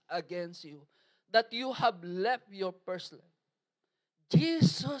this against you, that you have left your first love.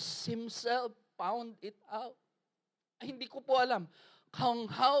 Jesus Himself found it out. Ay, hindi ko po alam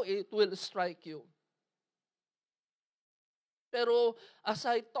how it will strike you. Pero as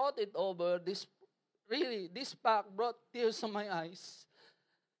I thought it over, this fact brought tears to my eyes.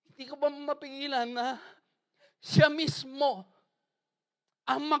 Hindi ko pa mapigilan na siya mismo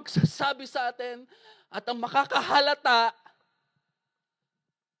ang magsasabi sa atin at ang makakahalata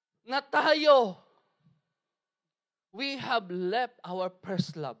na tayo, we have left our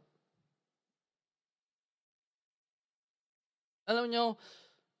first love. Alam nyo,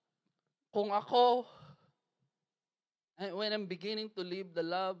 kung ako, when I'm beginning to live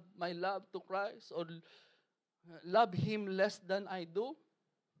my love to Christ, or love Him less than I do,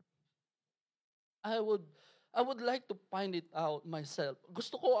 I would like to find it out myself.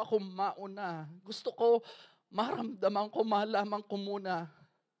 Gusto ko ako mauna. Gusto ko maramdaman ko, malaman ko muna.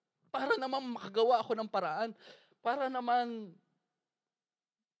 Para naman makagawa ako ng paraan. Para naman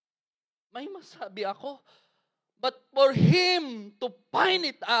may masabi ako. But for Him to find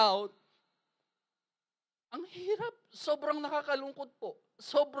it out, ang hirap. Sobrang nakakalungkot po.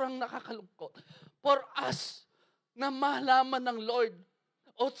 Sobrang nakakalungkot. For us na malaman ng Lord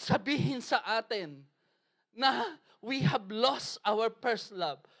o sabihin sa atin na we have lost our first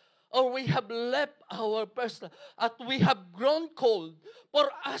love or we have left our first love at we have grown cold,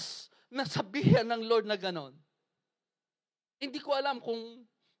 for us na sabihan ng Lord na ganon. Hindi ko alam kung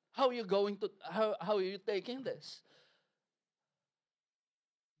how you taking this.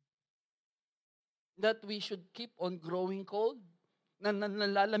 That we should keep on growing cold?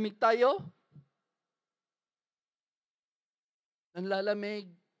 Nalalamig tayo?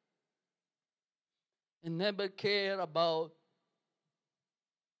 Nalalamig? And never care about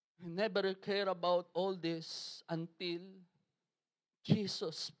all this until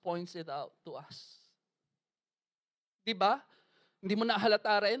Jesus points it out to us. Diba? Hindi mo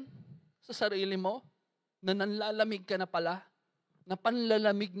nahalata rin sa sarili mo na nanlalamig ka na pala, na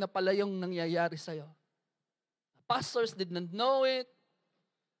panlalamig na pala yung nangyayari sa'yo. Pastors did not know it,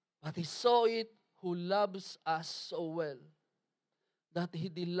 but He saw it who loves us so well, that He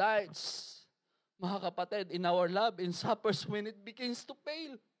delights, mga kapatid, in our love and suffers when it begins to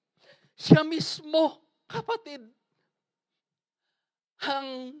fail. Siya mismo, kapatid,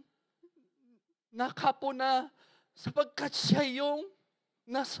 ang nakapuna sapagkat siya yung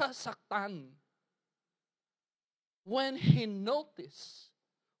nasasaktan. When He noticed,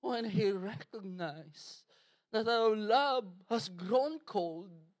 when He recognized that our love has grown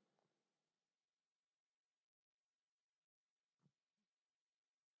cold,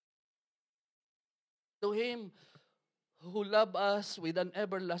 to Him who loved us with an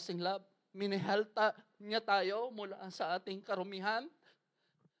everlasting love, minihalta niya tayo mula sa ating karumihan.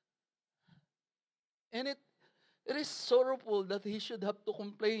 And it is sorrowful that He should have to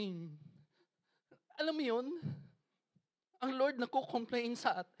complain. Alam mo yun? Ang Lord naku-complain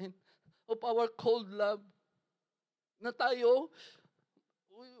sa atin of our cold love. Na tayo,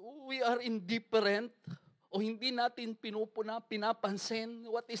 we are indifferent o hindi natin pinapansin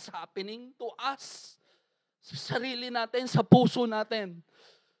what is happening to us. Sa sarili natin, sa puso natin.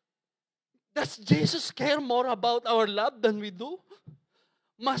 Does Jesus care more about our love than we do?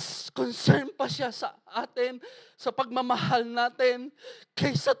 Mas concern pa siya sa atin, sa pagmamahal natin,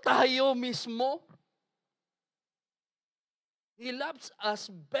 kaysa tayo mismo. He loves us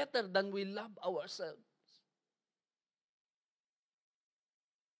better than we love ourselves.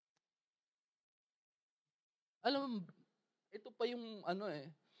 Alam mo, ito pa yung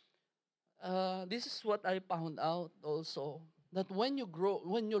this is what I found out also, that when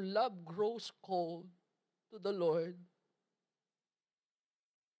your love grows cold to the Lord,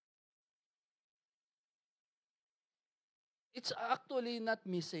 it's actually not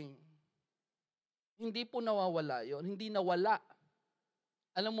missing. Hindi po nawawala yon, hindi nawala.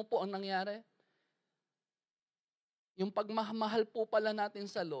 Alam mo po ang nangyari? Yung pagmamahal po pala natin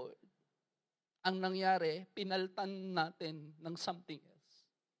sa Lord Ang nangyari, pinaltan natin ng something else.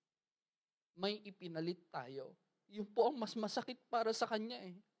 May ipinalit tayo. Yun po ang mas masakit para sa kanya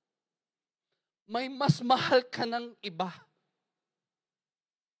eh. May mas mahal ka ng iba.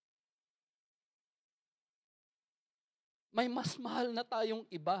 May mas mahal na tayong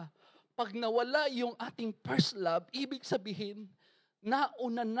iba. Pag nawala yung ating first love, ibig sabihin,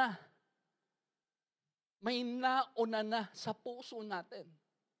 nauna na. May nauna na sa puso natin.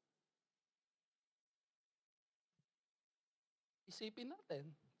 Isipin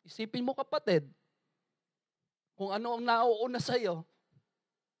natin. Isipin mo kapatid, kung ano ang nauuna sa'yo.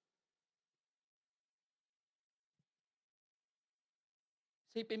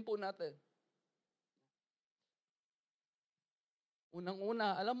 Isipin po natin.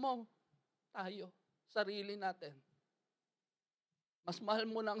 Unang-una, alam mo, tayo, sarili natin. Mas mahal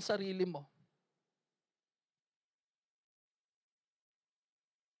mo na ang sarili mo.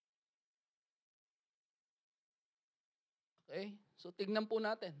 Okay? So tignan po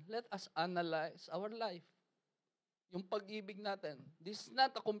natin. Let us analyze our life. Yung pag-ibig natin. This is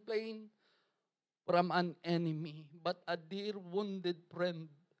not a complaint from an enemy, but a dear wounded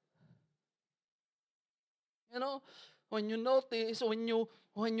friend. You know, when you notice, when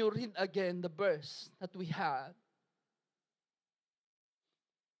you read again the verse that we had,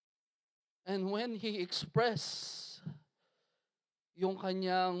 and when he expressed yung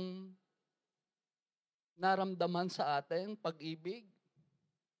kanyang naramdaman sa atin, pag-ibig,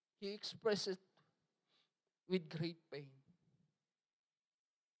 he expressed it with great pain.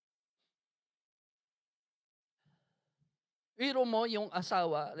 Biro mo yung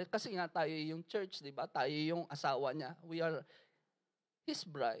asawa, kasi nga tayo yung church, di ba? Tayo yung asawa niya. We are his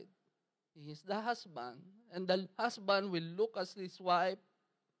bride. He is the husband. And the husband will look at his wife.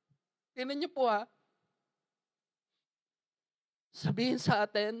 Tingnan niyo po ha. Sabihin sa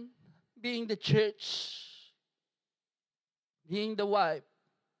atin, being the church, being the wife,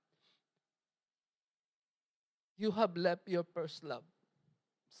 you have left your first love.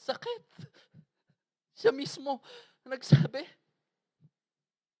 Sakit. Siya mismo nagsabi,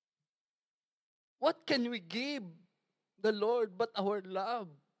 what can we give the Lord but our love?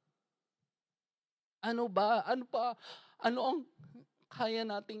 Ano ba? Ano pa? Ano ang kaya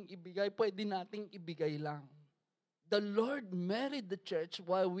nating ibigay? Pwede nating ibigay lang. The Lord married the church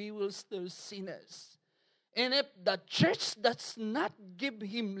while we were still sinners. And if the church does not give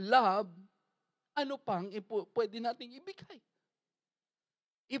Him love, ano pang pwede nating ibigay?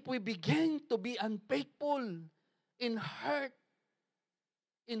 If we begin to be unfaithful in heart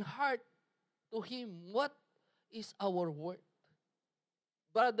to Him, what is our worth?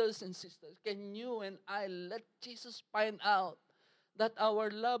 Brothers and sisters, can you and I let Jesus find out that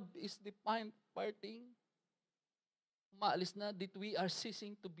our love is defined parting? Maalis na, that we are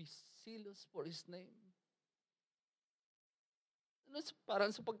ceasing to be zealous for His name.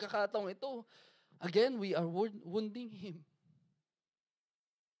 Parang sa pagkakataong ito, again, we are wounding Him.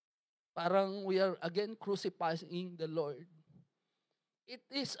 Parang we are again crucifying the Lord. It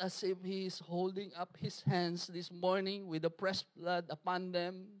is as if He is holding up His hands this morning with the pressed blood upon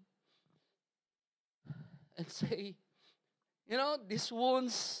them and say, you know, these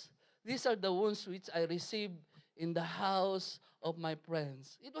wounds, these are the wounds which I received in the house of my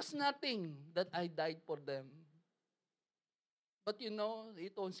friends. It was nothing that I died for them. But you know,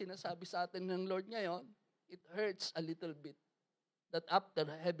 ito ang sinasabi sa atin ng Lord ngayon, it hurts a little bit that after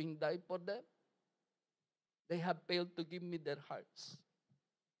having died for them, they have failed to give me their hearts.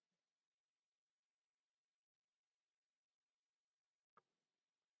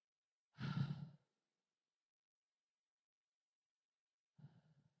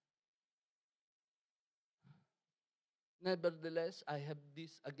 Nevertheless, I have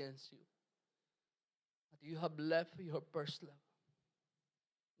this against you, that you have left your first love.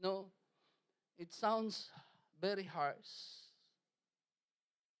 No, it sounds very harsh.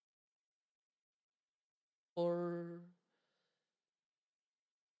 For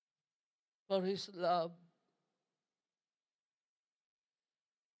His love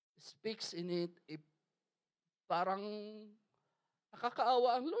speaks in it, parang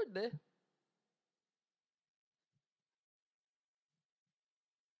nakakaawa ang Lord eh.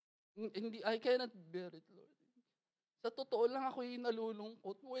 Hindi, I cannot bear it, Lord. Sa totoo lang ako yung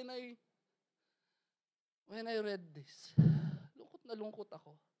nalulungkot when I read this. Lungkot na lungkot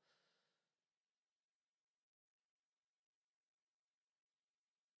ako.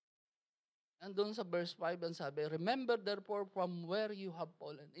 And doon sa verse 5, ang sabi, remember therefore from where you have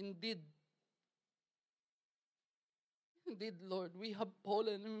fallen. Indeed, Lord, we have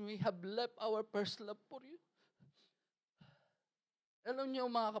fallen and we have left our first love for you. Alam niyo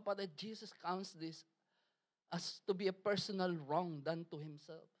mga kapatid, Jesus counts this as to be a personal wrong done to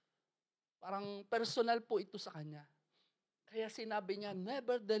himself. Parang personal po ito sa kanya. Kaya sinabi niya,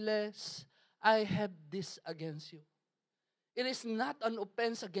 nevertheless, I have this against you. It is not an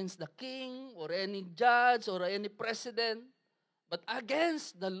offense against the king or any judge or any president, but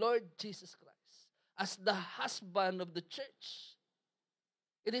against the Lord Jesus Christ as the husband of the church.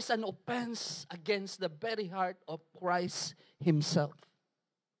 It is an offense against the very heart of Christ himself.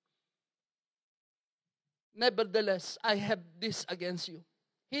 Nevertheless, I have this against you.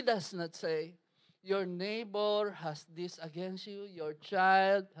 He does not say, your neighbor has this against you, your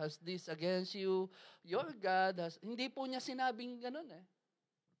child has this against you, your God has... Hindi po niya sinabing ganun eh.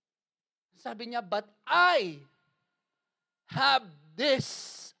 Sabi niya, but I have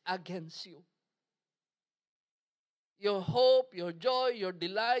this against you. Your hope, your joy, your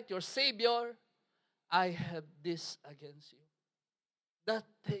delight, your Savior, I have this against you. The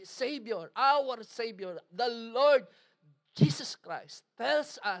Savior, our Savior, the Lord Jesus Christ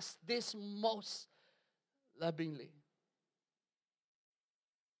tells us this most lovingly.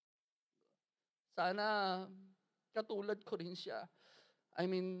 Sana katulad ko rin siya. I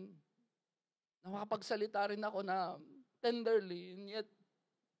mean, nakapagsalita rin ako na tenderly, and yet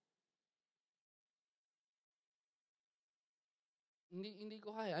hindi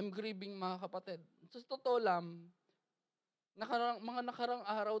ko kaya. I'm grieving mga kapatid. Sa totoo lang, mga nakarang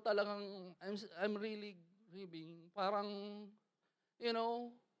araw talagang I'm really grieving. Parang, you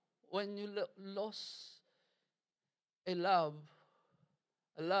know, when you lost a love,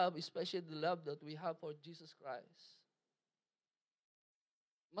 especially the love that we have for Jesus Christ,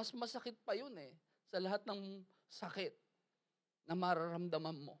 mas masakit pa yun eh, sa lahat ng sakit na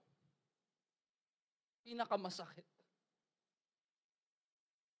mararamdaman mo. Pinakamasakit.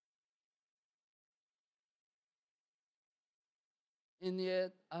 And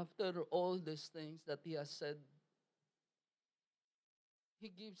yet, after all these things that He has said,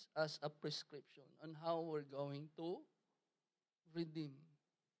 He gives us a prescription on how we're going to redeem.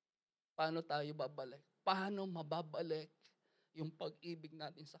 Paano tayo babalik? Paano mababalik yung pag-ibig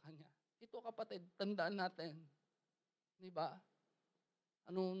natin sa Kanya? Ito kapatid, tandaan natin. Di ba?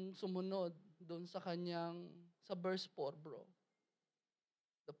 Anong sumunod doon sa Kanyang, sa verse 4, bro?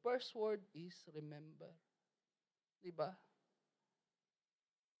 The first word is remember. Di ba?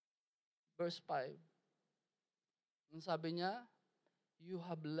 Verse 5. Ang sabi niya, you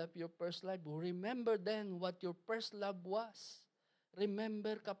have left your first love. Remember then what your first love was.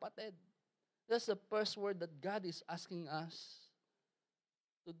 Remember, kapatid. That's the first word that God is asking us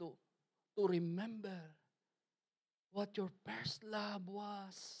to do. To remember what your first love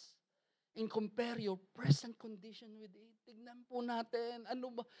was. And compare your present condition with it. Tignan po natin,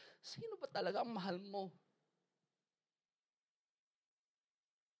 sino ba talaga ang mahal mo?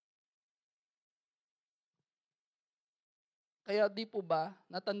 Kaya di po ba,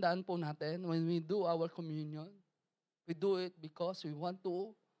 natandaan po natin, when we do our communion, we do it because we want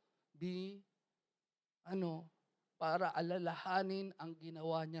to be, para alalahanin ang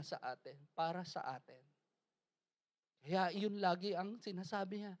ginawa niya sa atin, para sa atin. Kaya yun lagi ang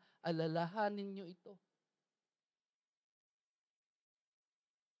sinasabi niya, alalahanin niyo ito.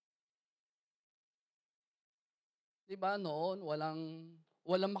 Diba noon,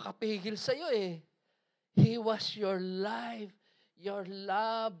 walang makapigil sa'yo eh. He was your life, your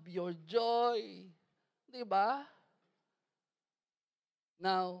love, your joy. Diba?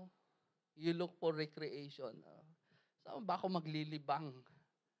 Now, you look for recreation. Saan ba ako maglilibang?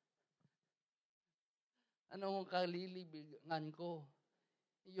 Anong kalilibangan ko?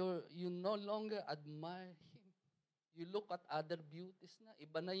 You no longer admire Him. You look at other beauties na.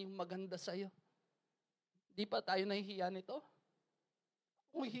 Iba na yung maganda sa'yo. Di pa tayo nahihiya nito?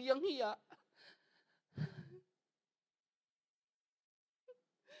 Kung hiyang-hiya.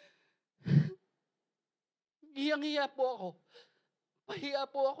 Hiyang-hiya po ako. Pahiya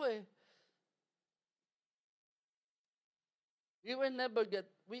po ako eh. We were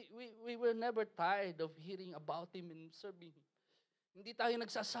never tired of hearing about Him and serving Him. Hindi tayo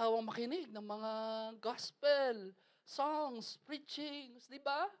nagsasawang makinig ng mga gospel, songs, preachings, di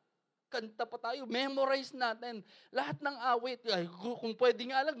ba? Kanta pa tayo, memorize natin. Lahat ng awit, kung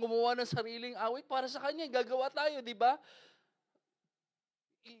pwede nga lang, gumawa ng sariling awit para sa Kanya, gagawa tayo, di ba?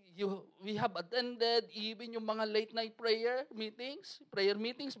 We have attended even yung mga late night prayer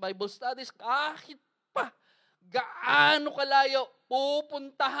meetings, Bible studies, kahit pa gaano kalayo,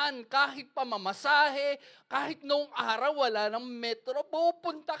 pupuntahan, kahit pa mamasahe, kahit noong araw wala ng metro,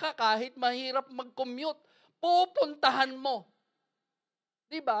 pupunta ka kahit mahirap mag-commute, pupuntahan mo.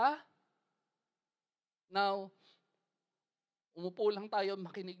 Diba? Now, Umupo lang tayo,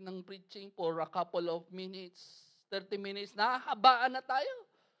 makinig ng preaching for a couple of minutes, 30 minutes, nahahabaan na tayo.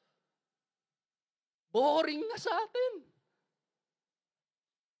 Boring na sa atin.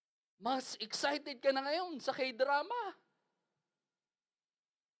 Mas excited ka na ngayon sa K-drama.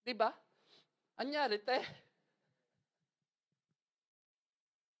 Diba? Anyari, te?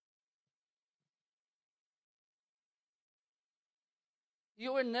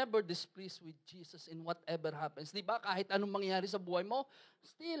 You were never displeased with Jesus in whatever happens. Di ba? Kahit anong mangyari sa buhay mo,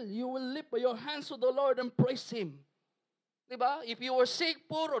 still, you will lift your hands to the Lord and praise Him. Di ba? If you were sick,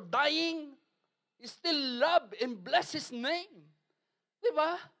 poor, or dying, you still love and bless His name. Di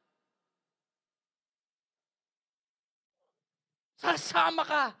ba? Sasama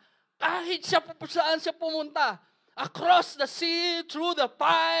ka. Kahit saan siya pumunta. Across the sea, through the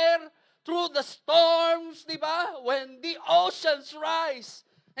fire, through the storms, di ba? When the oceans rise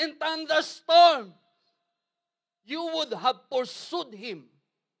and thunderstorm, you would have pursued Him.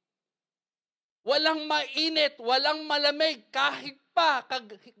 Walang mainit, walang malamig, kahit pa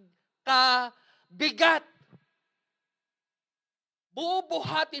kabigat.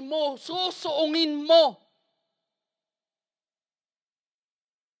 Bubuhatin mo, susuungin mo.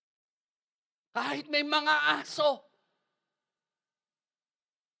 Kahit may mga aso,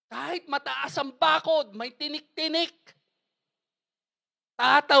 kahit mataas ang bakod, may tinik-tinik,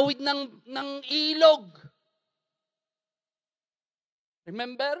 tatawid ng ilog.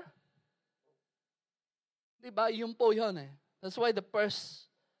 Remember? Diba? Yun po yun eh. That's why the first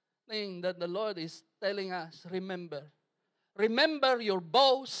thing that the Lord is telling us, remember. Remember your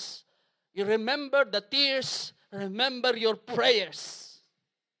vows. You remember the tears. Remember your prayers.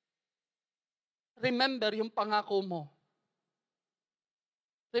 Remember yung pangako mo.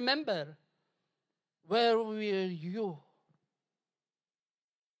 Remember, where were you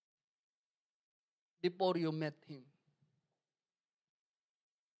before you met Him?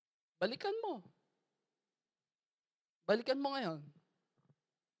 Balikan mo. Balikan mo ngayon.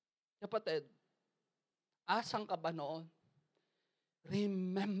 Kapatid, asan ka ba noon?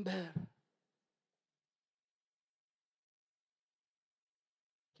 Remember.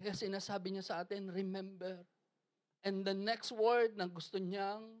 Kaya sinasabi niya sa atin, remember. And the next word na gusto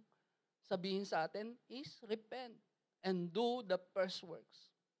niyang sabihin sa atin is repent and do the first works.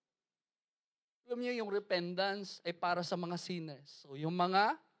 Alam niyo yung repentance ay para sa mga sinners. O yung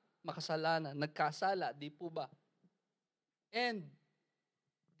mga makasalanan, nagkasala, di po ba? And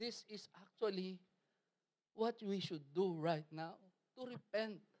this is actually what we should do right now, to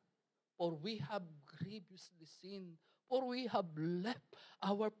repent. For we have grievously sinned. For we have left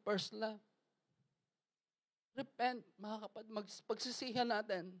our first love. Repent, mga kapatid, pagsisihan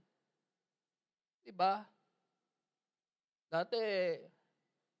natin. Diba? Dati,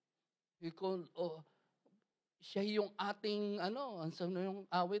 siya yung ating, ang sabi yung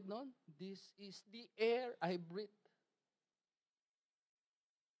awit noon, this is the air I breathe.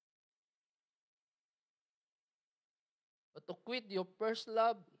 But to quit your first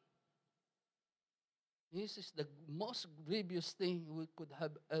love, this is the most grievous thing we could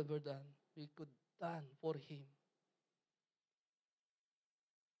have ever done. We could done for Him.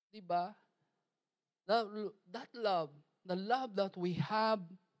 Diba? That love, the love that we have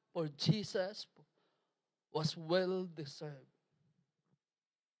for Jesus was well deserved.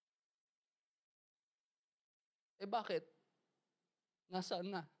 Bakit?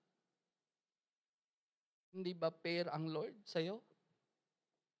 Nasaan na? Hindi ba fair ang Lord sa'yo?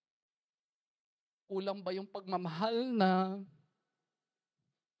 Kulang ba yung pagmamahal na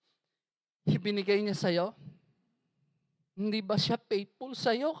ibinigay niya sa'yo? Hindi ba siya faithful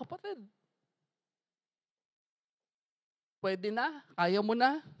sa'yo, kapatid? Pwede na? Kaya mo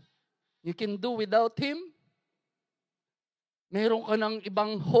na? You can do without Him? Meron ka ng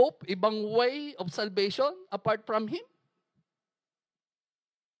ibang hope, ibang way of salvation apart from Him?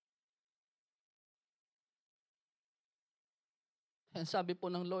 And sabi po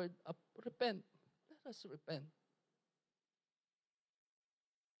ng Lord, repent. Let us repent.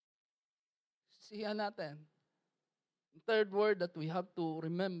 Siya natin. The third word that we have to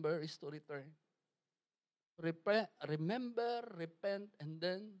remember is to return. Remember, repent, and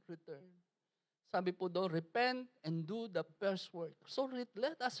then return. Sabi po doon, repent and do the first work. So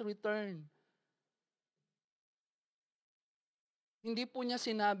let us return. Hindi po niya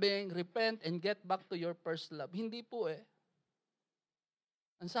sinabing, repent and get back to your first love. Hindi po eh.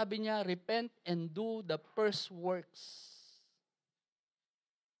 Ang sabi niya, repent and do the first works.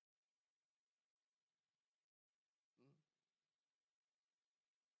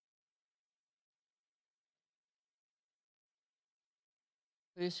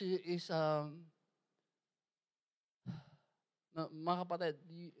 This is Mga kapatid,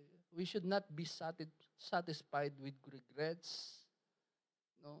 we should not be satisfied with regrets.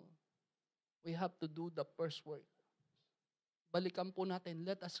 No. We have to do the first work. Balikan po natin.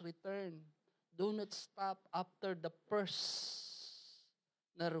 Let us return. Do not stop after the first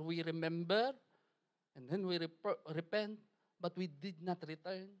na we remember and then we repent, but we did not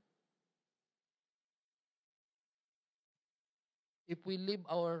return. If we live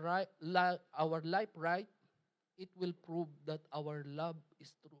our life right, it will prove that our love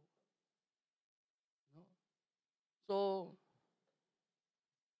is true. No? So,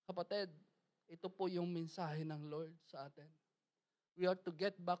 kapatid, ito po yung mensahe ng Lord sa atin. We are to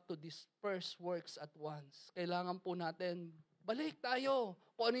get back to these first works at once. Kailangan po natin, balik tayo.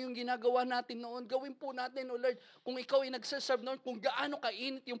 Kung ano yung ginagawa natin noon, gawin po natin, O Lord. Kung ikaw ay nagsaserve noon, kung gaano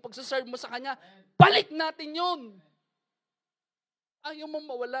kainit yung pagsaserve mo sa Kanya, balik natin yun. Ayaw mo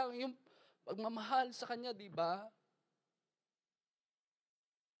mawala yung pagmamahal sa Kanya, di ba?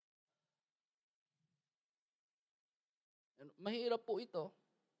 Mahirap po ito.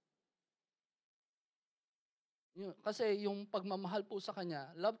 Kasi yung pagmamahal po sa Kanya,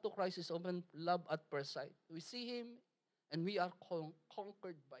 love to Christ is often love at first sight. We see Him and we are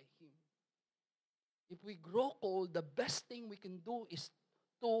conquered by Him. If we grow cold, the best thing we can do is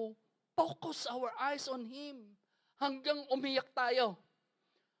to focus our eyes on Him. Hanggang umiyak tayo.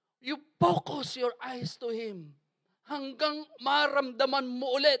 You focus your eyes to Him. Hanggang maramdaman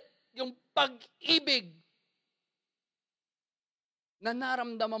mo ulit yung pag-ibig na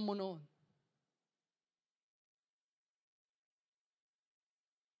naramdaman mo noon.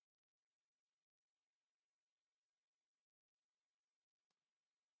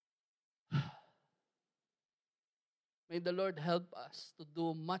 May the Lord help us to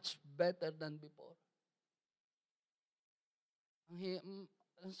do much better than before.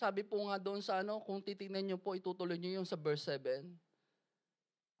 Ang sabi po nga doon sa kung titingnan nyo po, itutuloy nyo yung sa verse 7.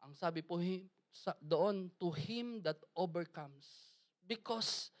 Ang sabi po doon, to him that overcomes.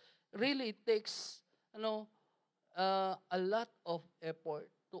 Because really it takes a lot of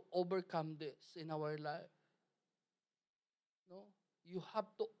effort to overcome this in our life. No? You have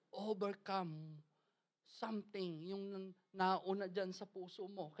to overcome something, yung nauna dyan sa puso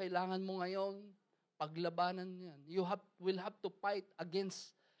mo. Kailangan mo ngayon paglabanan yan. You will have to fight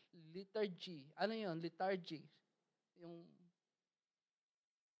against liturgy. Ano yun? Liturgy. Yung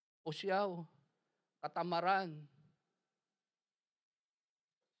pusyaw, katamaran,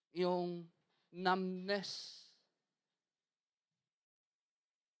 yung numbness.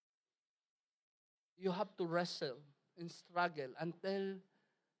 You have to wrestle and struggle until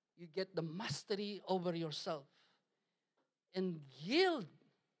you get the mastery over yourself and yield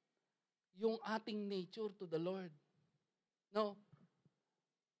yung ating nature to the Lord. No?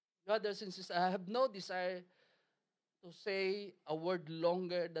 Brothers and sisters, I have no desire to say a word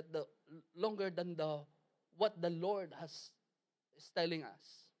longer than what the Lord is telling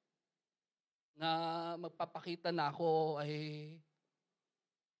us. Na magpapakita na ako ay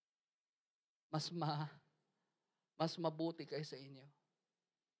mas mabuti kaysa inyo.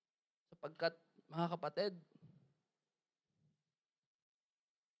 Sapagkat, mga kapatid,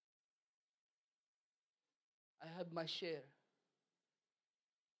 I have my share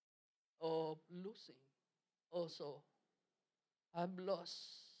of losing. Also, I've lost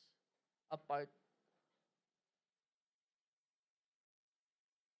a part.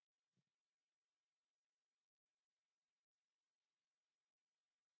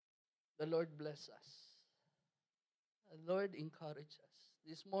 The Lord bless us. The Lord encourage us.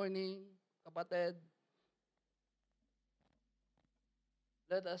 This morning, kapatid,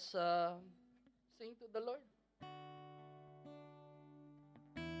 let us sing to the Lord.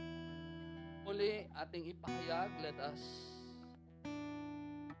 Muli, ating ipahayag, let us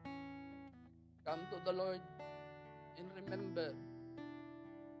come to the Lord and remember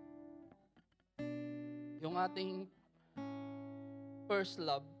yung ating first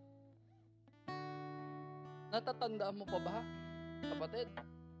love. Natatandaan mo pa ba, kapatid?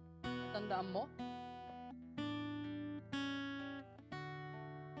 Natatandaan mo?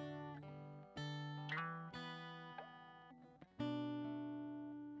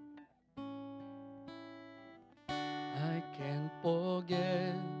 I can't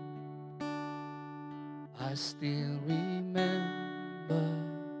forget, I still remember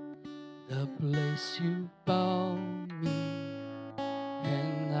the place you found me,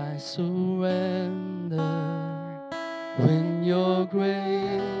 and I surrender when your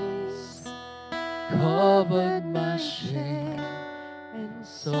grace covered my shame and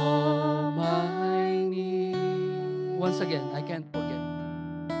saw my need. Once again, I can't forget.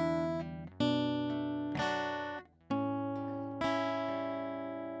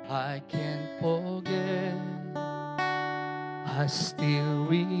 I can't forget. I still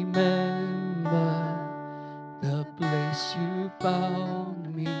remember the place you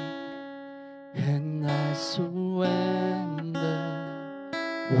found me, and I surrender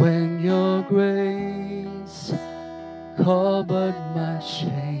when your grace covered my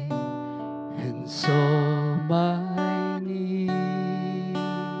shame and saw my need.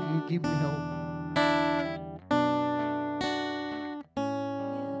 You give me hope.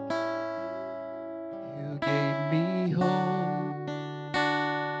 You gave me hope,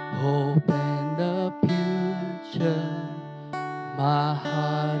 hope and a future. My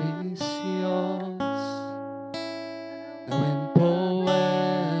heart is yours, and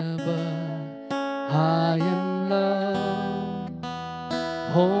forever I am loved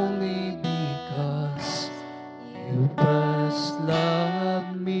only because you first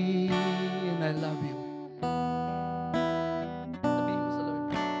loved me, and I love you. Sabihin mo sa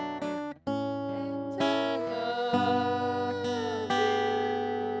Lord.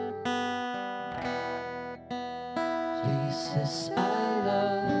 Jesus, I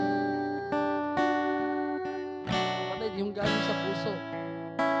love. Kapatid, yung galing sa puso.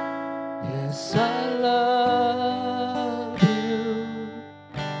 Yes, I love you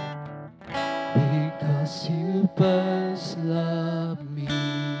because you first loved me.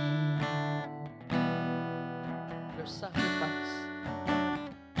 Your sacrifice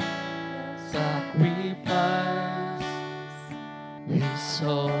is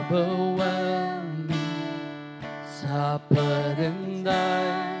overwhelming, suffered and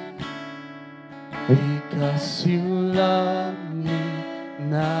died because you love me.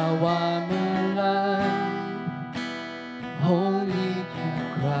 Now I'm alive only through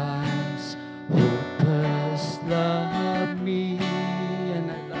Christ who first loved me.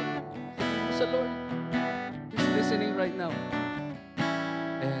 And I love you. Sabihin mo sa Lord, He's listening right now.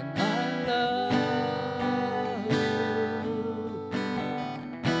 And I love you,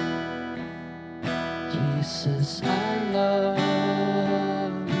 Jesus, I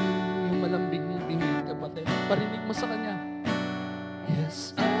love you. Yung malambing-bingin, kapatid, parinig mo sa Kanya.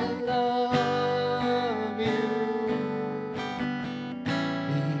 Yes, I love you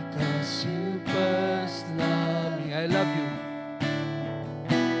because you first loved me. I love you.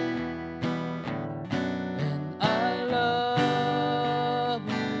 And I love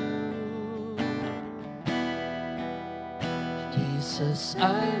you, Jesus,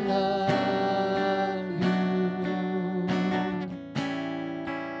 I love you.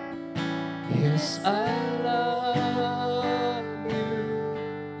 Yes, I love you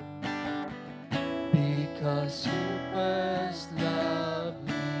because you first loved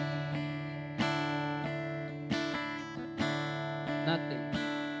me.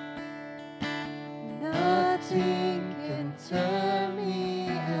 Nothing can tear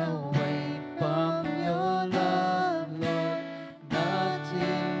me away from your love, Lord.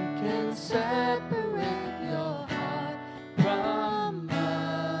 Nothing can separate your heart from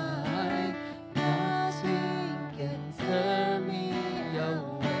mine. Nothing can tear me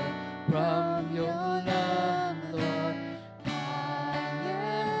away from your love, Lord. I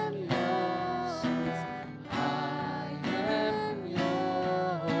am yours. I am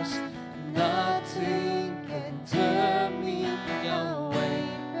yours. Nothing can tear me away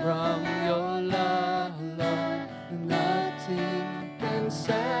from your love, Lord. Nothing can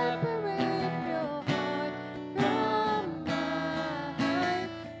separate your heart from mine.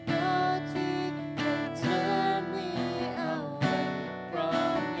 Nothing can tear me away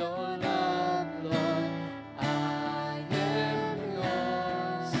from your love, Lord. I am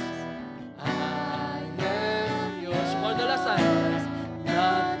yours. I am yours. For the last time.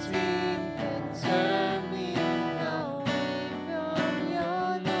 Nothing can tear me away from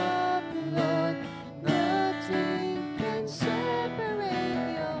your love, Lord. Nothing can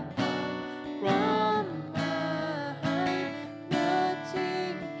separate your heart from mine.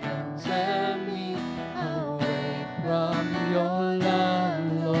 Nothing can tear me away from your love,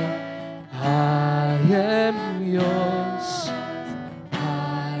 Lord. I am yours.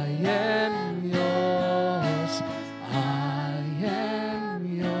 I am yours. I am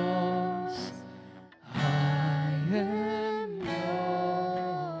yours. I am yours.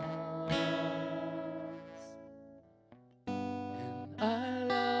 And I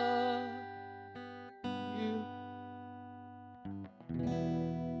love you.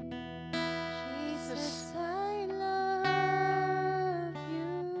 Jesus, I love you.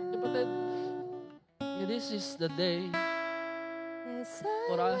 Kapatid, this is the day Yes, I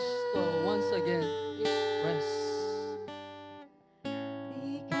for us to once again express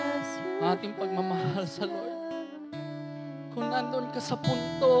because you ang ating pagmamahal sa Lord. love me. Kung nandun ka sa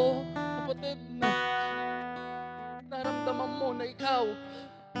punto, kapatid, na naramdaman mo na ikaw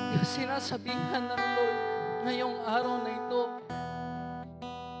yung sinasabihan ng Lord ngayong araw na ito.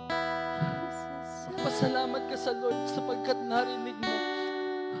 Pasalamat ka sa Lord sapagkat narinig mo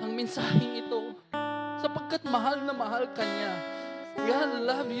ang mensaheng ito. Sapagkat mahal na mahal ka niya. God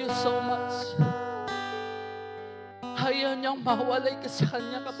love you so much. Ayaw niyang mawalay ka sa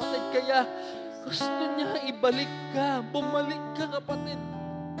kanya, kapatid. Kaya gusto niya ibalik ka, bumalik ka, kapatid.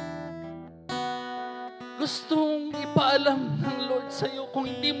 Gustong ipaalam ng Lord sa iyo kung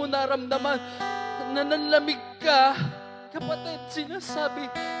hindi mo naramdaman na nanlamig ka, kapatid, sinasabi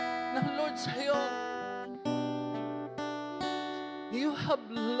ng Lord sa iyo, you have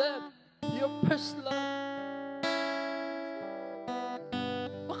left your first love.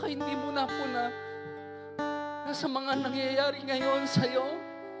 Baka hindi mo na po na sa mga nangyayari ngayon sa iyo,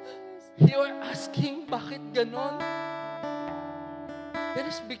 you're asking bakit ganon? It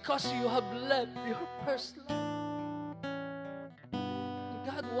is because you have left your first love.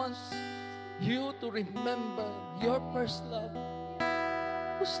 God wants you to remember your first love.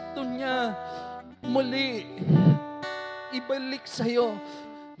 Gusto niya muli ibalik sa'yo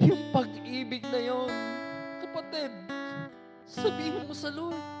yung pag-ibig na yon. Kapatid, sabihin mo sa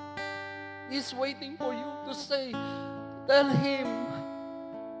Lord, He's waiting for you to say, tell Him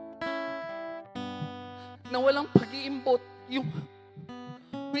na walang pag-iimbot, yung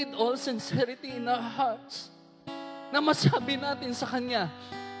with all sincerity in our hearts, na masabi natin sa Kanya,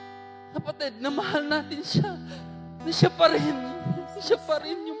 kapatid, na mahal natin siya, na siya pa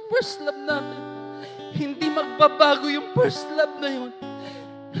rin yung first love natin. Hindi magbabago yung first love na yun,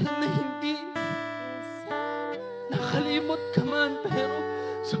 na hindi nakalimot ka man, pero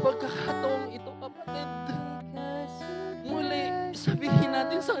sa pagkakataong ito, kapatid, muli sabihin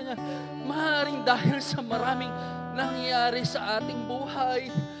natin sa Kanya, maaaring dahil sa maraming nangyari sa ating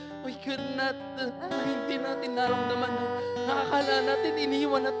buhay, we could not, hindi natin naramdaman na nakakala natin,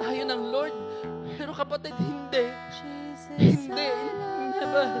 iniwan na tayo ng Lord. Pero kapatid, hindi.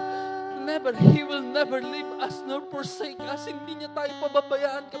 Never. He will never leave us nor forsake us. Hindi niya tayo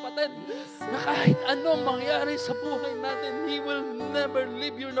pababayaan, kapatid. Na kahit anong mangyari sa buhay natin, He will never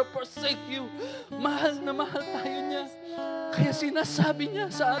leave you nor forsake you. Mahal na mahal tayo niya. Kaya sinasabi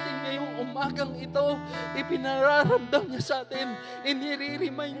niya sa atin ngayong umagang ito, ipinararamdam niya sa atin,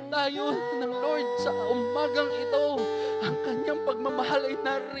 inire-remind tayo ng Lord sa umagang ito, ang kanyang pagmamahal ay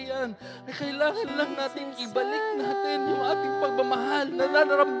nariyan. Ay kailangan lang natin ibalik natin yung ating pagmamahal na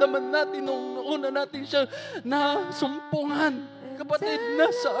nararamdaman natin nung una natin siya nasumpungan. Kapatid,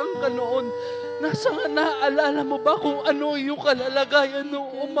 nasaan ka noon? Naaalala mo ba kung ano yung kalalagayan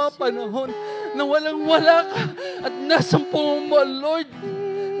noong panahon na walang-wala ka at nasumpungan mo, Lord?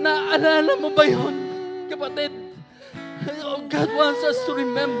 Naalala mo ba yun, kapatid? God wants us to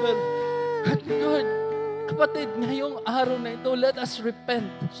remember. At Lord, kapatid, ngayong araw na ito, let us repent.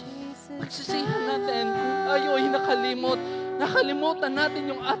 Pagsisihan natin kung tayo ay nakalimutan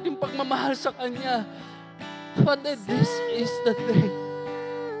natin yung ating pagmamahal sa Kanya. Kapatid, this is the day.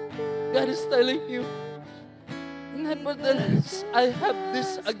 God is telling you, nevertheless, I have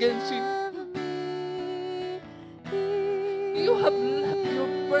this against you. You have left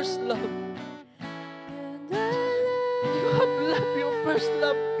your first love. You have left your first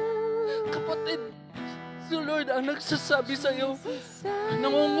love. Kapatid, si Lord ang nagsasabi sa iyo.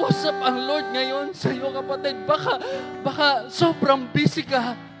 Nangungusap ang Lord ngayon sa iyo, kapatid. Baka sobrang busy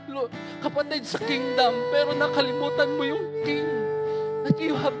ka, kapatid, sa kingdom, pero nakalimutan mo yung King. That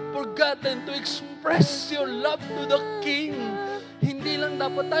you have forgotten to express your love to the King. Hindi lang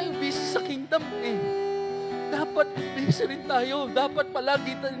dapat tayo busy sa kingdom Dapat busy rin tayo. Dapat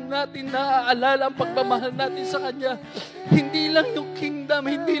palagi natin naaalala ang pagmamahal natin sa Kanya. Hindi lang yung kingdom,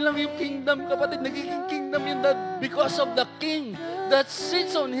 kapatid. Nagiging kingdom yun because of the King that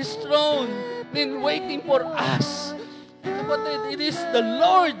sits on His throne and waiting for us. Kapatid, it is the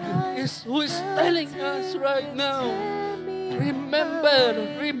Lord who is telling us right now, remember.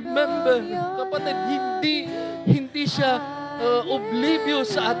 Kapatid, hindi siya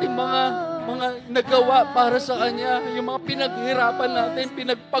oblivious sa ating mga nagawa para sa Kanya, yung mga pinaghirapan natin,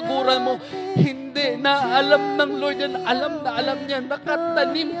 pinagpaguran mo, hindi, na alam ng Lord yan, alam niya,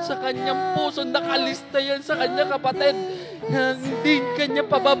 nakatanim sa Kanyang puso, nakalista yan sa Kanya, kapatid, na hindi Kanya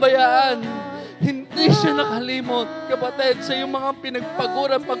pababayaan, hindi siya nakalimot, kapatid, sa yung mga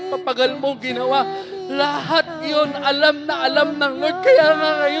pinagpaguran, pagpapagal mo, ginawa, lahat yon alam ng Lord. Kaya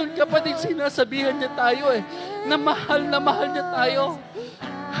nga ngayon, kapatid, sinasabihan niya tayo na mahal niya tayo.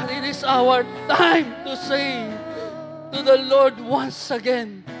 It is our time to say to the Lord once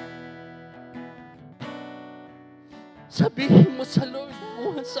again, Sabihin mo sa Lord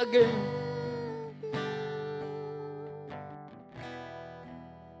once again,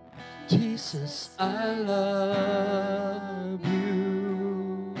 Jesus, I love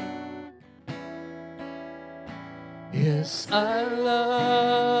you. Yes, I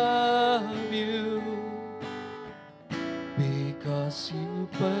love you. Because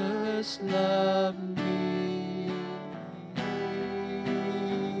you first loved me.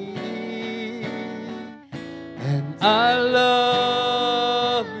 And I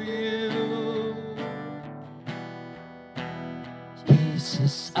love you.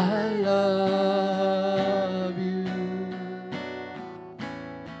 Jesus, I love you.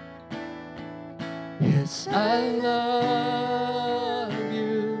 Yes, I love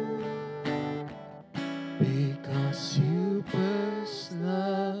you. Because you first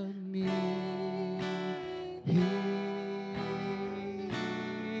loved me.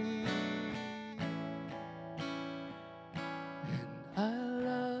 And I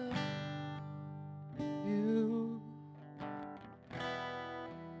love you.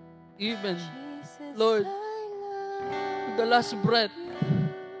 Even, Lord, to the last breath,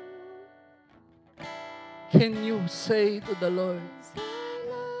 can you say to the Lord,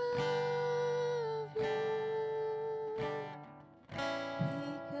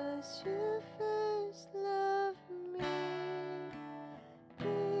 because you first loved me.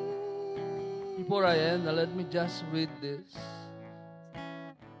 before I end, let me just read this.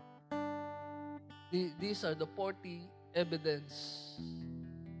 These are the 40 evidence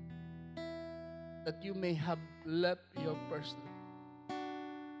that you may have left your person.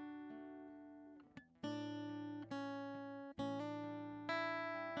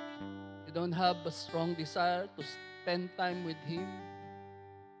 You don't have a strong desire to spend time with Him.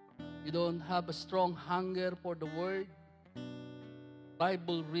 You don't have a strong hunger for the Word.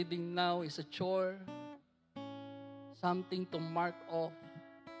 Bible reading now is a chore, something to mark off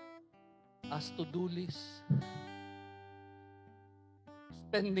as to-do list.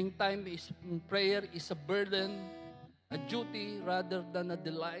 Spending time in prayer is a burden, a duty rather than a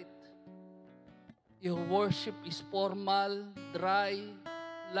delight. Your worship is formal, dry,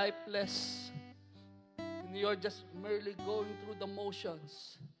 lifeless, and you're just merely going through the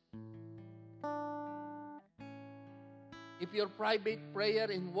motions. If your private prayer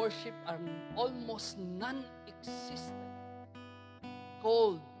and worship are almost non-existent,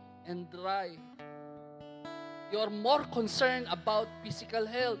 cold and dry, you're more concerned about physical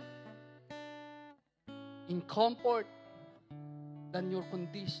health, in comfort, than your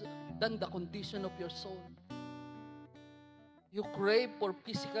condition, than the condition of your soul. You crave for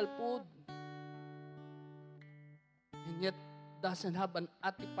physical food, and yet doesn't have an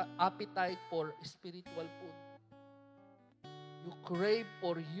appetite for spiritual food. You crave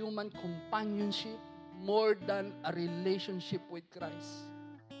for human companionship more than a relationship with Christ.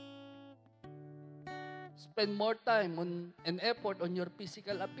 Spend more time and effort on your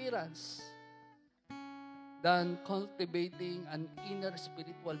physical appearance than cultivating an inner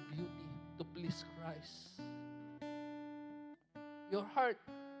spiritual beauty to please Christ. Your heart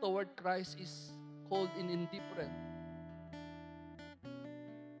toward Christ is cold and indifferent.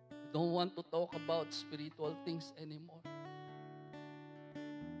 You don't want to talk about spiritual things anymore.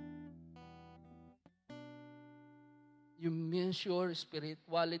 You measure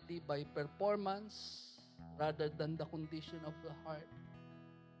spirituality by performance rather than the condition of the heart.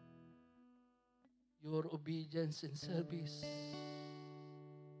 Your obedience and service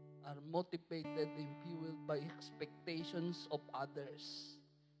are motivated and fueled by expectations of others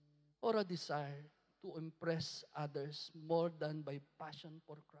or a desire to impress others more than by passion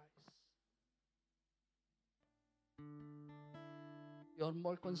for Christ. You're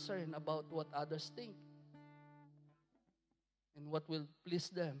more concerned about what others think and what will please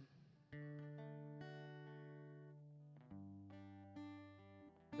them.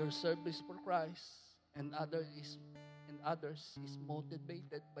 Your service for Christ and others is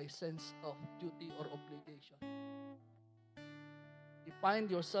motivated by sense of duty or obligation. You find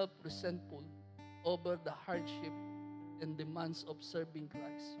yourself resentful over the hardship and demands of serving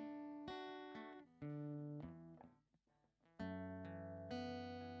Christ.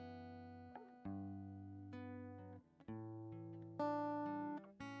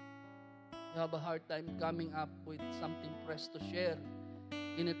 You have a hard time coming up with something fresh to share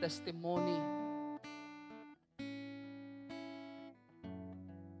in a testimony.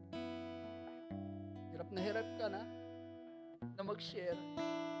 Hirap ka na mag-share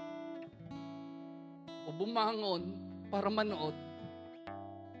o bumangon para manood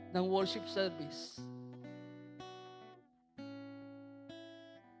ng worship service.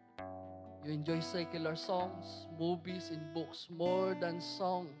 You enjoy secular songs, movies, and books more than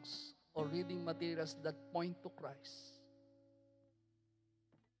songs or reading materials that point to Christ.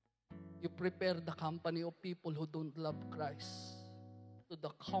 You prepare the company of people who don't love Christ to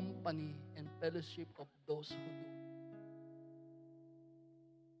the company and fellowship of those who do.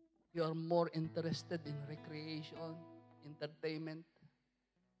 You are more interested in recreation, entertainment,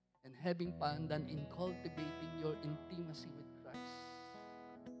 and having fun than in cultivating your intimacy with Christ.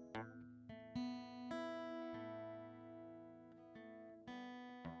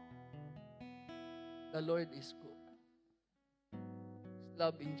 The Lord is good. His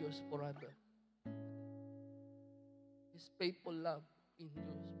love endures forever. His faithful love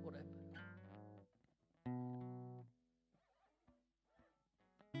endures forever.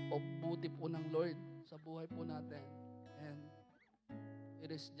 Pagbuti po ng Lord sa buhay po natin. And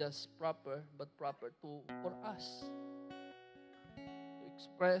it is just proper for us to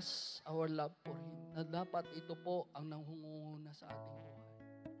express our love for Him. Na dapat ito po ang nanghunguna sa ating buhay.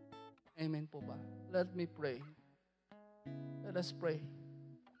 Amen po ba? Let me pray. Let us pray.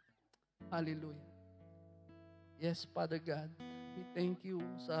 Hallelujah. Yes, Father God, we thank you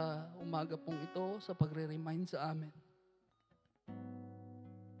sa umaga pong ito, sa pagre-remind sa amin.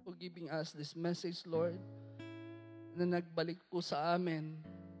 For giving us this message, Lord, na nagbalik po sa amin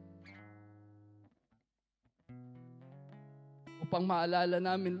upang maalala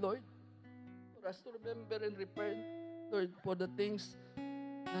namin, Lord, for us to remember and repent, Lord, for the things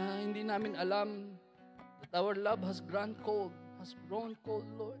na hindi namin alam that our love has grown cold,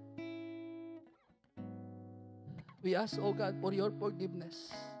 Lord. We ask, O God, for your forgiveness.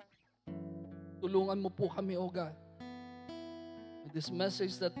 Tulungan mo po kami, O God, with this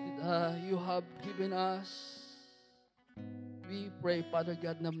message that you have given us. We pray, Father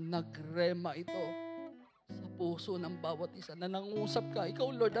God, na nagrema ito sa puso ng bawat isa, na nangusap ka.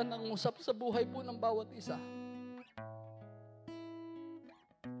 Ikaw, Lord, na nangusap sa buhay po ng bawat isa.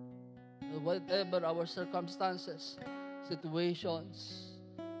 Whatever our circumstances, situations,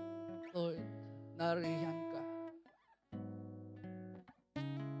 Lord, nariyan ka.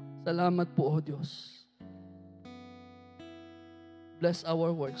 Salamat po, O Diyos. Bless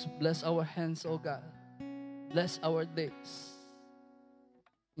our works. Bless our hands, O God. Bless our days.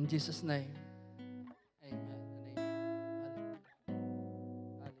 In Jesus' name. Amen and amen.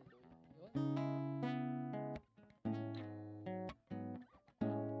 Hallelujah.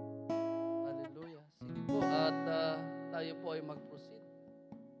 Hallelujah. Sige po, at tayo po ay mag-proceed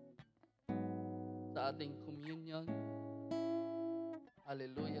sa ating communion.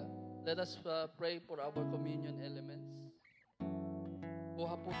 Hallelujah. Let us pray for our communion elements.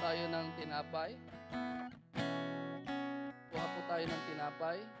 Kuha po tayo ng tinapay. Kuha po tayo ng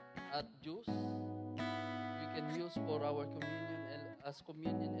tinapay at juice. We can use for our communion as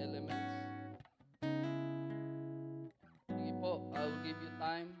communion elements. Sige po, I will give you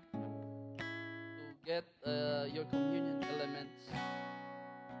time to get your communion elements.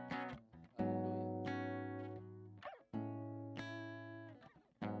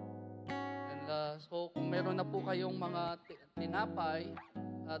 So, kung meron na po kayong mga tinapay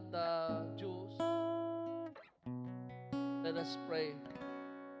at juice, let us pray.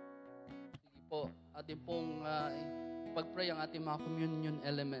 Sige po, atin pong pag-pray ang ating mga communion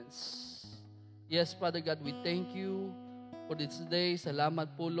elements. Yes, Father God, we thank you for this day.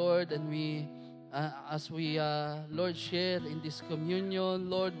 Salamat po, Lord. And we, as we, Lord, share in this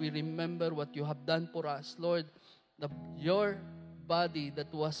communion, Lord, we remember what you have done for us. Lord, your body that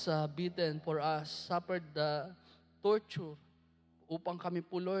was beaten for us, suffered the torture upang kami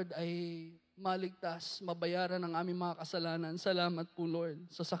po, Lord, ay maligtas, mabayaran ang aming mga kasalanan. Salamat po, Lord,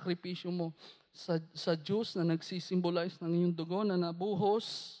 sa sakripisyo mo, sa juice na nagsisimbolize ng iyong dugo na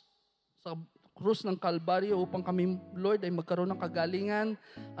nabuhos sa krus ng Kalbaryo upang kami, Lord, ay magkaroon ng kagalingan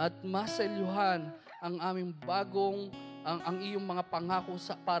at maselyuhan ang aming bagong, ang iyong mga pangako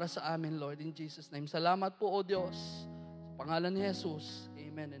para sa amin, Lord, in Jesus' name. Salamat po, O Diyos. Pangalan ni Jesus,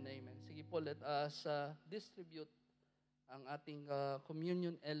 amen and amen. Sige po, let us distribute ang ating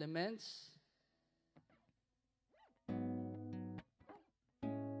communion elements.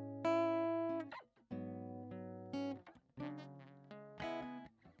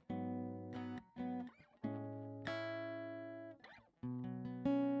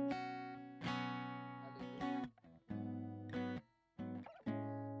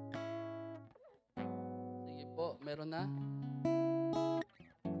 Sige po, meron na.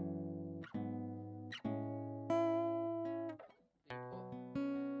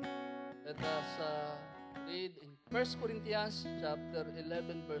 Let us read in 1 Corinthians chapter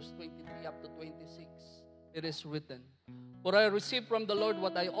 11 verse 23 up to 26. it is written, "For I received from the Lord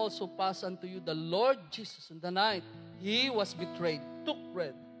what I also pass unto you. The Lord Jesus, on the night he was betrayed, took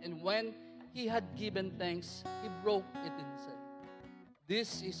bread, and when he had given thanks, he broke it and said,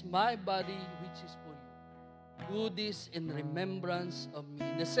 'This is my body which is for you. Do this in remembrance of me.'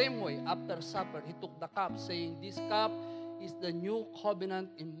 In the same way, after supper, he took the cup, saying, 'This cup is the new covenant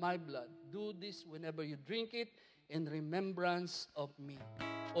in my blood. Do this whenever you drink it in remembrance of me.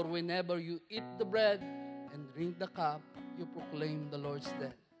 For whenever you eat the bread and drink the cup, you proclaim the Lord's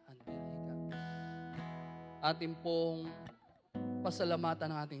death until He comes." Ating pong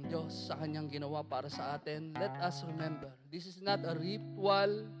pasalamatan ng ating Diyos sa Kanyang ginawa para sa atin. Let us remember, this is not a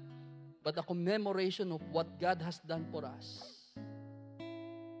ritual, but a commemoration of what God has done for us.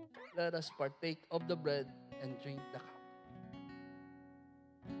 Let us partake of the bread and drink the cup.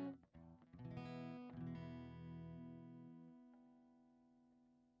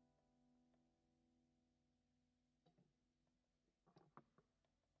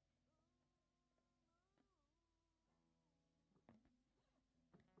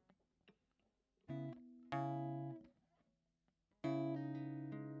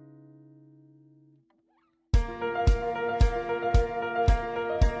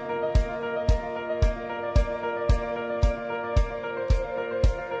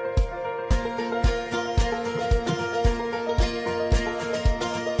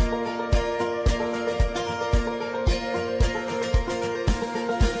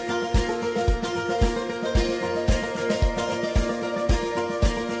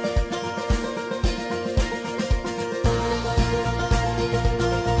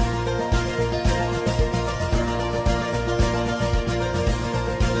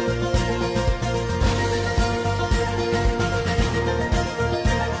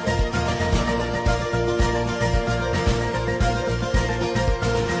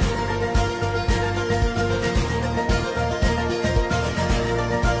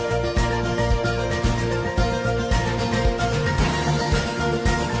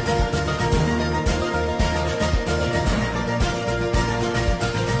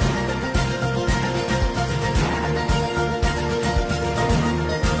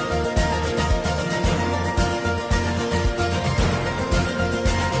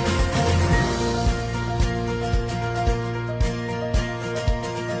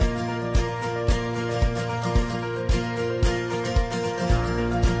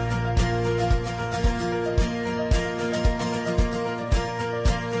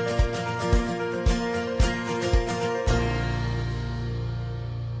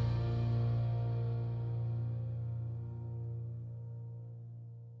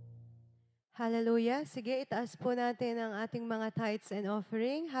 Hallelujah. Sige, itaas po natin ang ating mga tithes and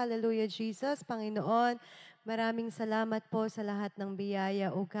offering. Hallelujah, Jesus. Panginoon, maraming salamat po sa lahat ng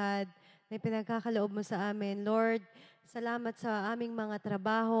biyaya, O God, na pinagkakaloob mo sa amin. Lord, salamat sa aming mga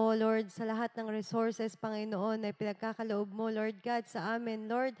trabaho. Lord, sa lahat ng resources, Panginoon, na pinagkakaloob mo, Lord God, sa amin.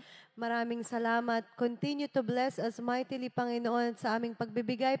 Lord, maraming salamat. Continue to bless us mightily, Panginoon, sa aming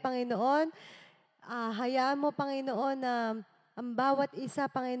pagbibigay, Panginoon. Hayaan mo, Panginoon, na ang bawat isa,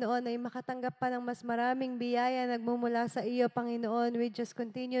 Panginoon, ay makatanggap pa ng mas maraming biyaya nagmumula sa iyo, Panginoon. We just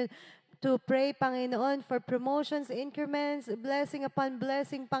continue to pray, Panginoon, for promotions, increments, blessing upon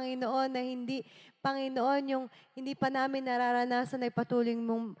blessing, Panginoon, na hindi, Panginoon, yung hindi pa namin nararanasan ay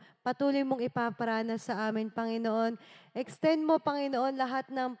patuloy mong ipaparanas sa amin, Panginoon. Extend mo, Panginoon, lahat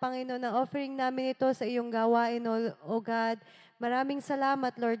ng, Panginoon, na offering namin ito sa iyong gawain, O God. Maraming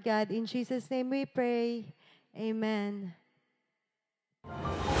salamat, Lord God. In Jesus' name we pray. Amen.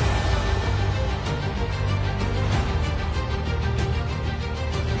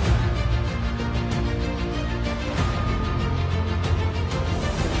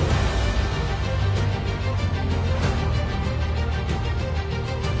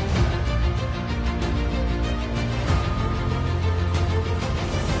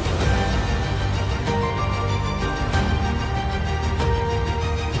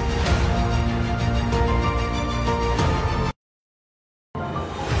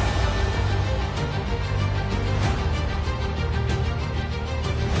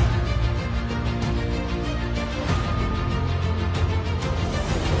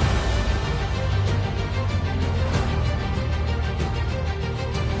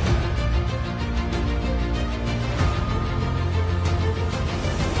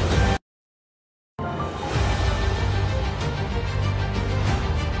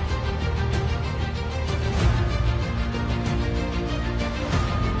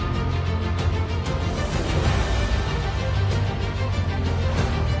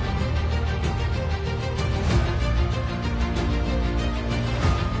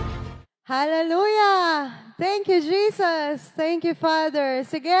 Hallelujah! Thank you, Jesus. Thank you, Father.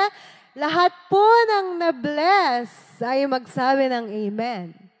 Sige, lahat po ng na-bless ay magsabi ng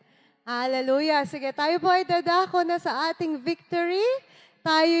Amen. Hallelujah! Sige, tayo po ay dadako na sa ating victory.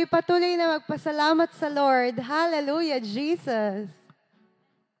 Tayo'y patuloy na magpasalamat sa Lord. Hallelujah, Jesus!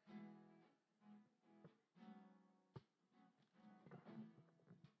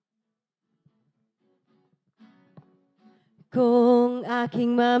 Kung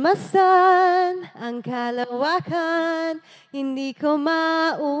aking mamasdan ang kalawakan, hindi ko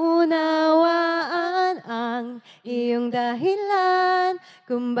maunawaan ang iyong dahilan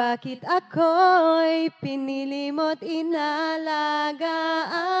kung bakit ako'y pinili mo't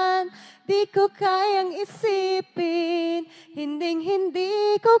inalagaan. Di ko kayang isipin,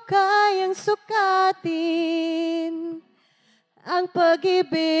 hindi ko kayang sukatin ang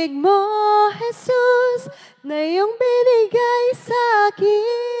pag-ibig mo, Jesus, na iyong binigay sa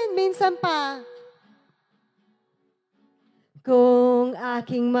akin. Minsan pa. Kung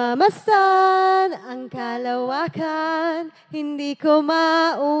aking mamasdan ang kalawakan, hindi ko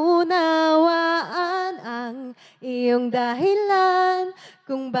maunawaan ang iyong dahilan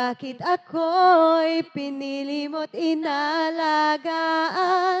kung bakit ako'y pinili mo't inalagaan.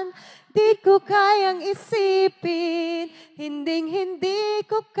 Di ko kayang isipin, hindi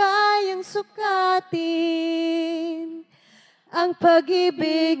ko kayang sukatin ang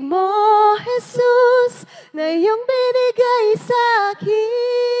pag-ibig mo, Jesus, na iyong binigay sa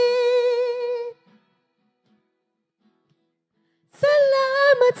akin.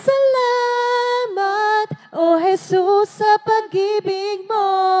 Salamat, salamat, O Jesus, sa pag-ibig mo.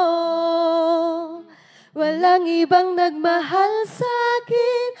 Walang ibang nagmahal sa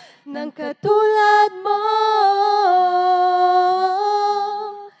akin ng katulad mo.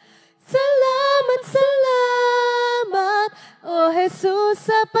 Salamat, salamat, O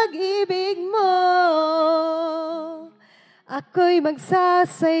Jesus, sa pag-ibig mo. Ako'y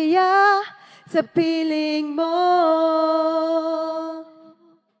magsasaya sa piling mo.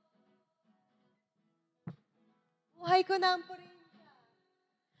 Buhay ko na ang purihin ka.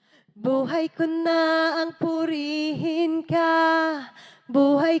 Buhay ko na ang purihin ka.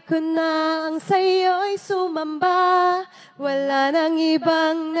 Buhay ko na ang sa'yo'y sumamba. Wala nang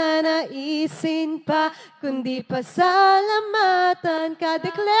ibang nanaisin pa, kundi pasalamatan ka.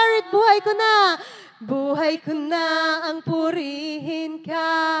 Declare it, buhay ko na. Buhay ko na ang purihin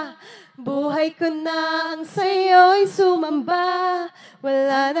ka. Buhay ko na ang sa'yo'y sumamba.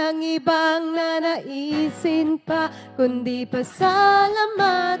 Wala nang ibang nanaisin pa, kundi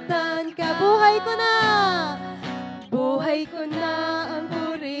pasalamatan ka. Buhay ko na. Buhay ko na ang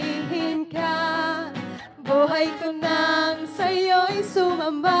purihin ka. Buhay ko na ang sa'yo'y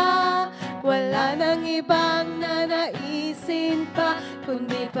sumamba. Wala nang ibang nanaisin pa,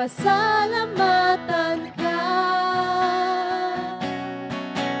 kundi pasalamatan ka.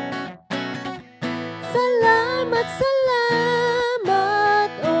 Salamat, salamat,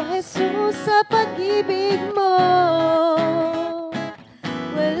 O Jesus, sa pag-ibig mo.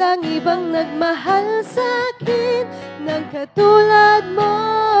 Walang ibang nagmahal sa akin ng katulad mo.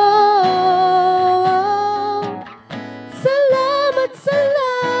 Salamat,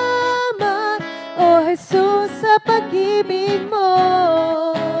 salamat, O Jesus, sa pag-ibig mo.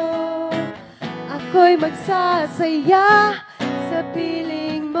 Ako'y magsasaya sa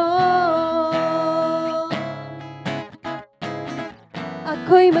piling mo.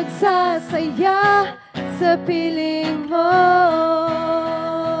 Ako'y magsasaya sa piling mo.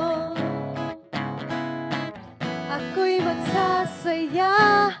 Ako'y magsasaya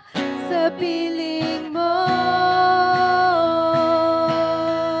sa piling mo.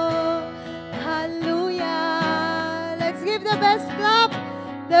 Hallelujah! Let's give the best clap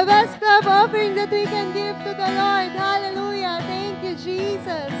offering that we can give to the Lord. Hallelujah! Thank you,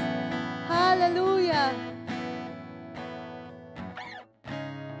 Jesus. Hallelujah!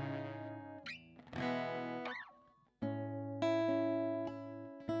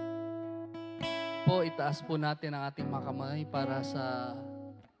 Po, itaas po natin ang ating mga kamay para sa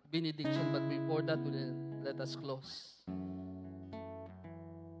benediction. But before that, let us close.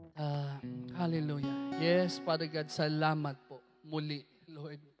 Hallelujah. Yes, Father God, salamat po muli,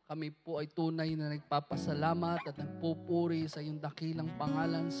 Lord. Kami po ay tunay na nagpapasalamat at nagpupuri sa iyong dakilang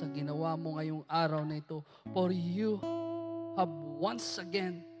pangalan sa ginawa mo ngayong araw na ito. For you have once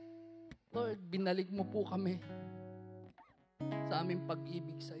again, Lord, binalik mo po kami sa aming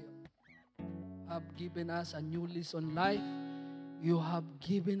pag-ibig sa iyo. Have given us a new lease on life. You have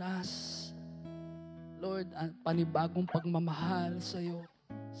given us, Lord, ang panibagong pagmamahal sa iyo.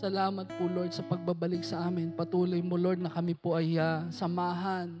 Salamat po, Lord, sa pagbabalik sa amin. Patuloy mo, Lord, na kami po ay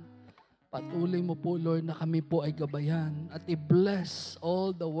samahan Patuloy mo po, Lord, na kami po ay gabayan at i-bless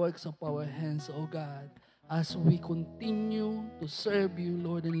all the works of our hands, O God, as we continue to serve you,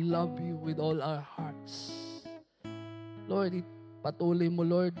 Lord, and love you with all our hearts. Lord, patuloy mo,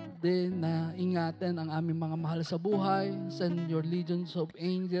 Lord, din na ingatan ang aming mga mahal sa buhay. Send your legions of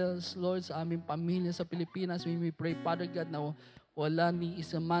angels, Lord, sa aming pamilya sa Pilipinas. We pray, Father God, na wala ni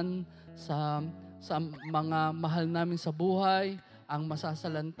isa man sa mga mahal namin sa buhay ang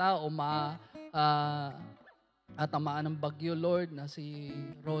masasalanta o atamaan ng bagyo, Lord, na si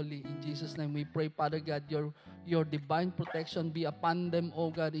Rolly. In Jesus' name, we pray, Father God, your divine protection be upon them, O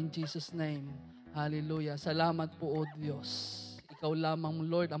God, in Jesus' name. Hallelujah. Salamat po, O Diyos. Ikaw lamang,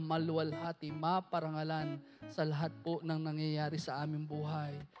 Lord, ang maluwalhati, maparangalan sa lahat po ng nangyayari sa aming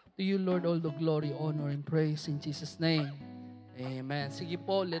buhay. To you, Lord, all the glory, honor, and praise in Jesus' name. Amen. Sige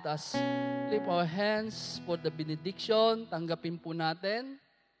po, let us lift our hands for the benediction. Tanggapin po natin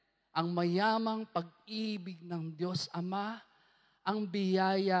ang mayamang pag-ibig ng Diyos Ama, ang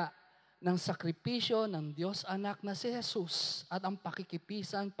biyaya ng sakripisyo ng Diyos Anak na si Jesus, at ang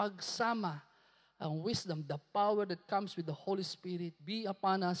pakikipisan, pagsama, ang wisdom, the power that comes with the Holy Spirit be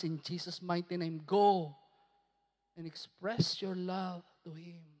upon us in Jesus' mighty name. Go and express your love to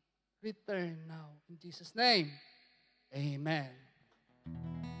Him. Return now in Jesus' name. Amen.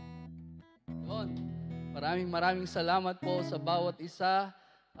 Yun. Maraming salamat po sa bawat isa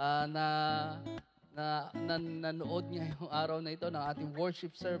na nanood ngayong araw na ito ng ating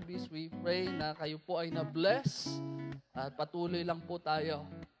worship service. We pray na kayo po ay na-bless at patuloy lang po tayo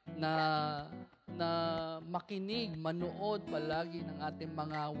na makinig, manood palagi ng ating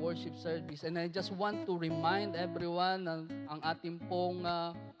mga worship service. And I just want to remind everyone na ang ating pong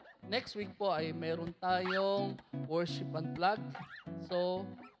next week po ay meron tayong worship unplugged. So,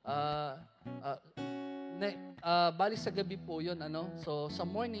 bali sa gabi po yun, So, sa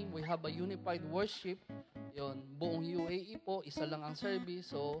morning, we have a unified worship. Yun, buong UAE po, isa lang ang service.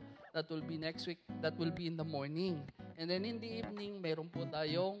 So, that will be next week. That will be in the morning. And then in the evening, meron po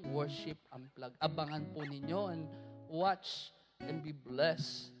tayong worship unplugged. Abangan po ninyo and watch and be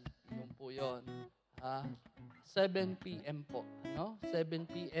blessed. Yun po yun. 7 p.m. po. 7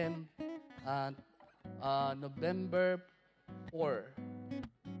 p.m. November 4.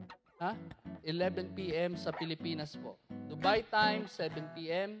 11 p.m. sa Pilipinas po. Dubai time, 7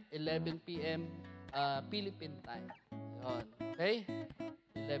 p.m. 11 p.m. Philippine time. Yun. Okay?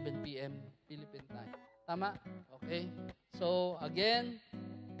 11 p.m. Philippine time. Tama? Okay? So, again,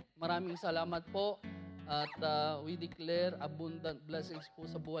 maraming salamat po. At we declare abundant blessings po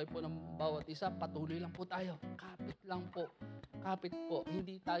sa buhay po ng bawat isa. Patuloy lang po tayo. Kapit lang po. Kapit po.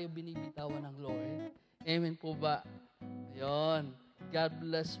 Hindi tayo binibitawan ng Lord. Amen po ba? Ayun. God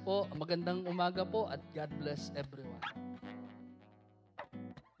bless po. Magandang umaga po at God bless everyone.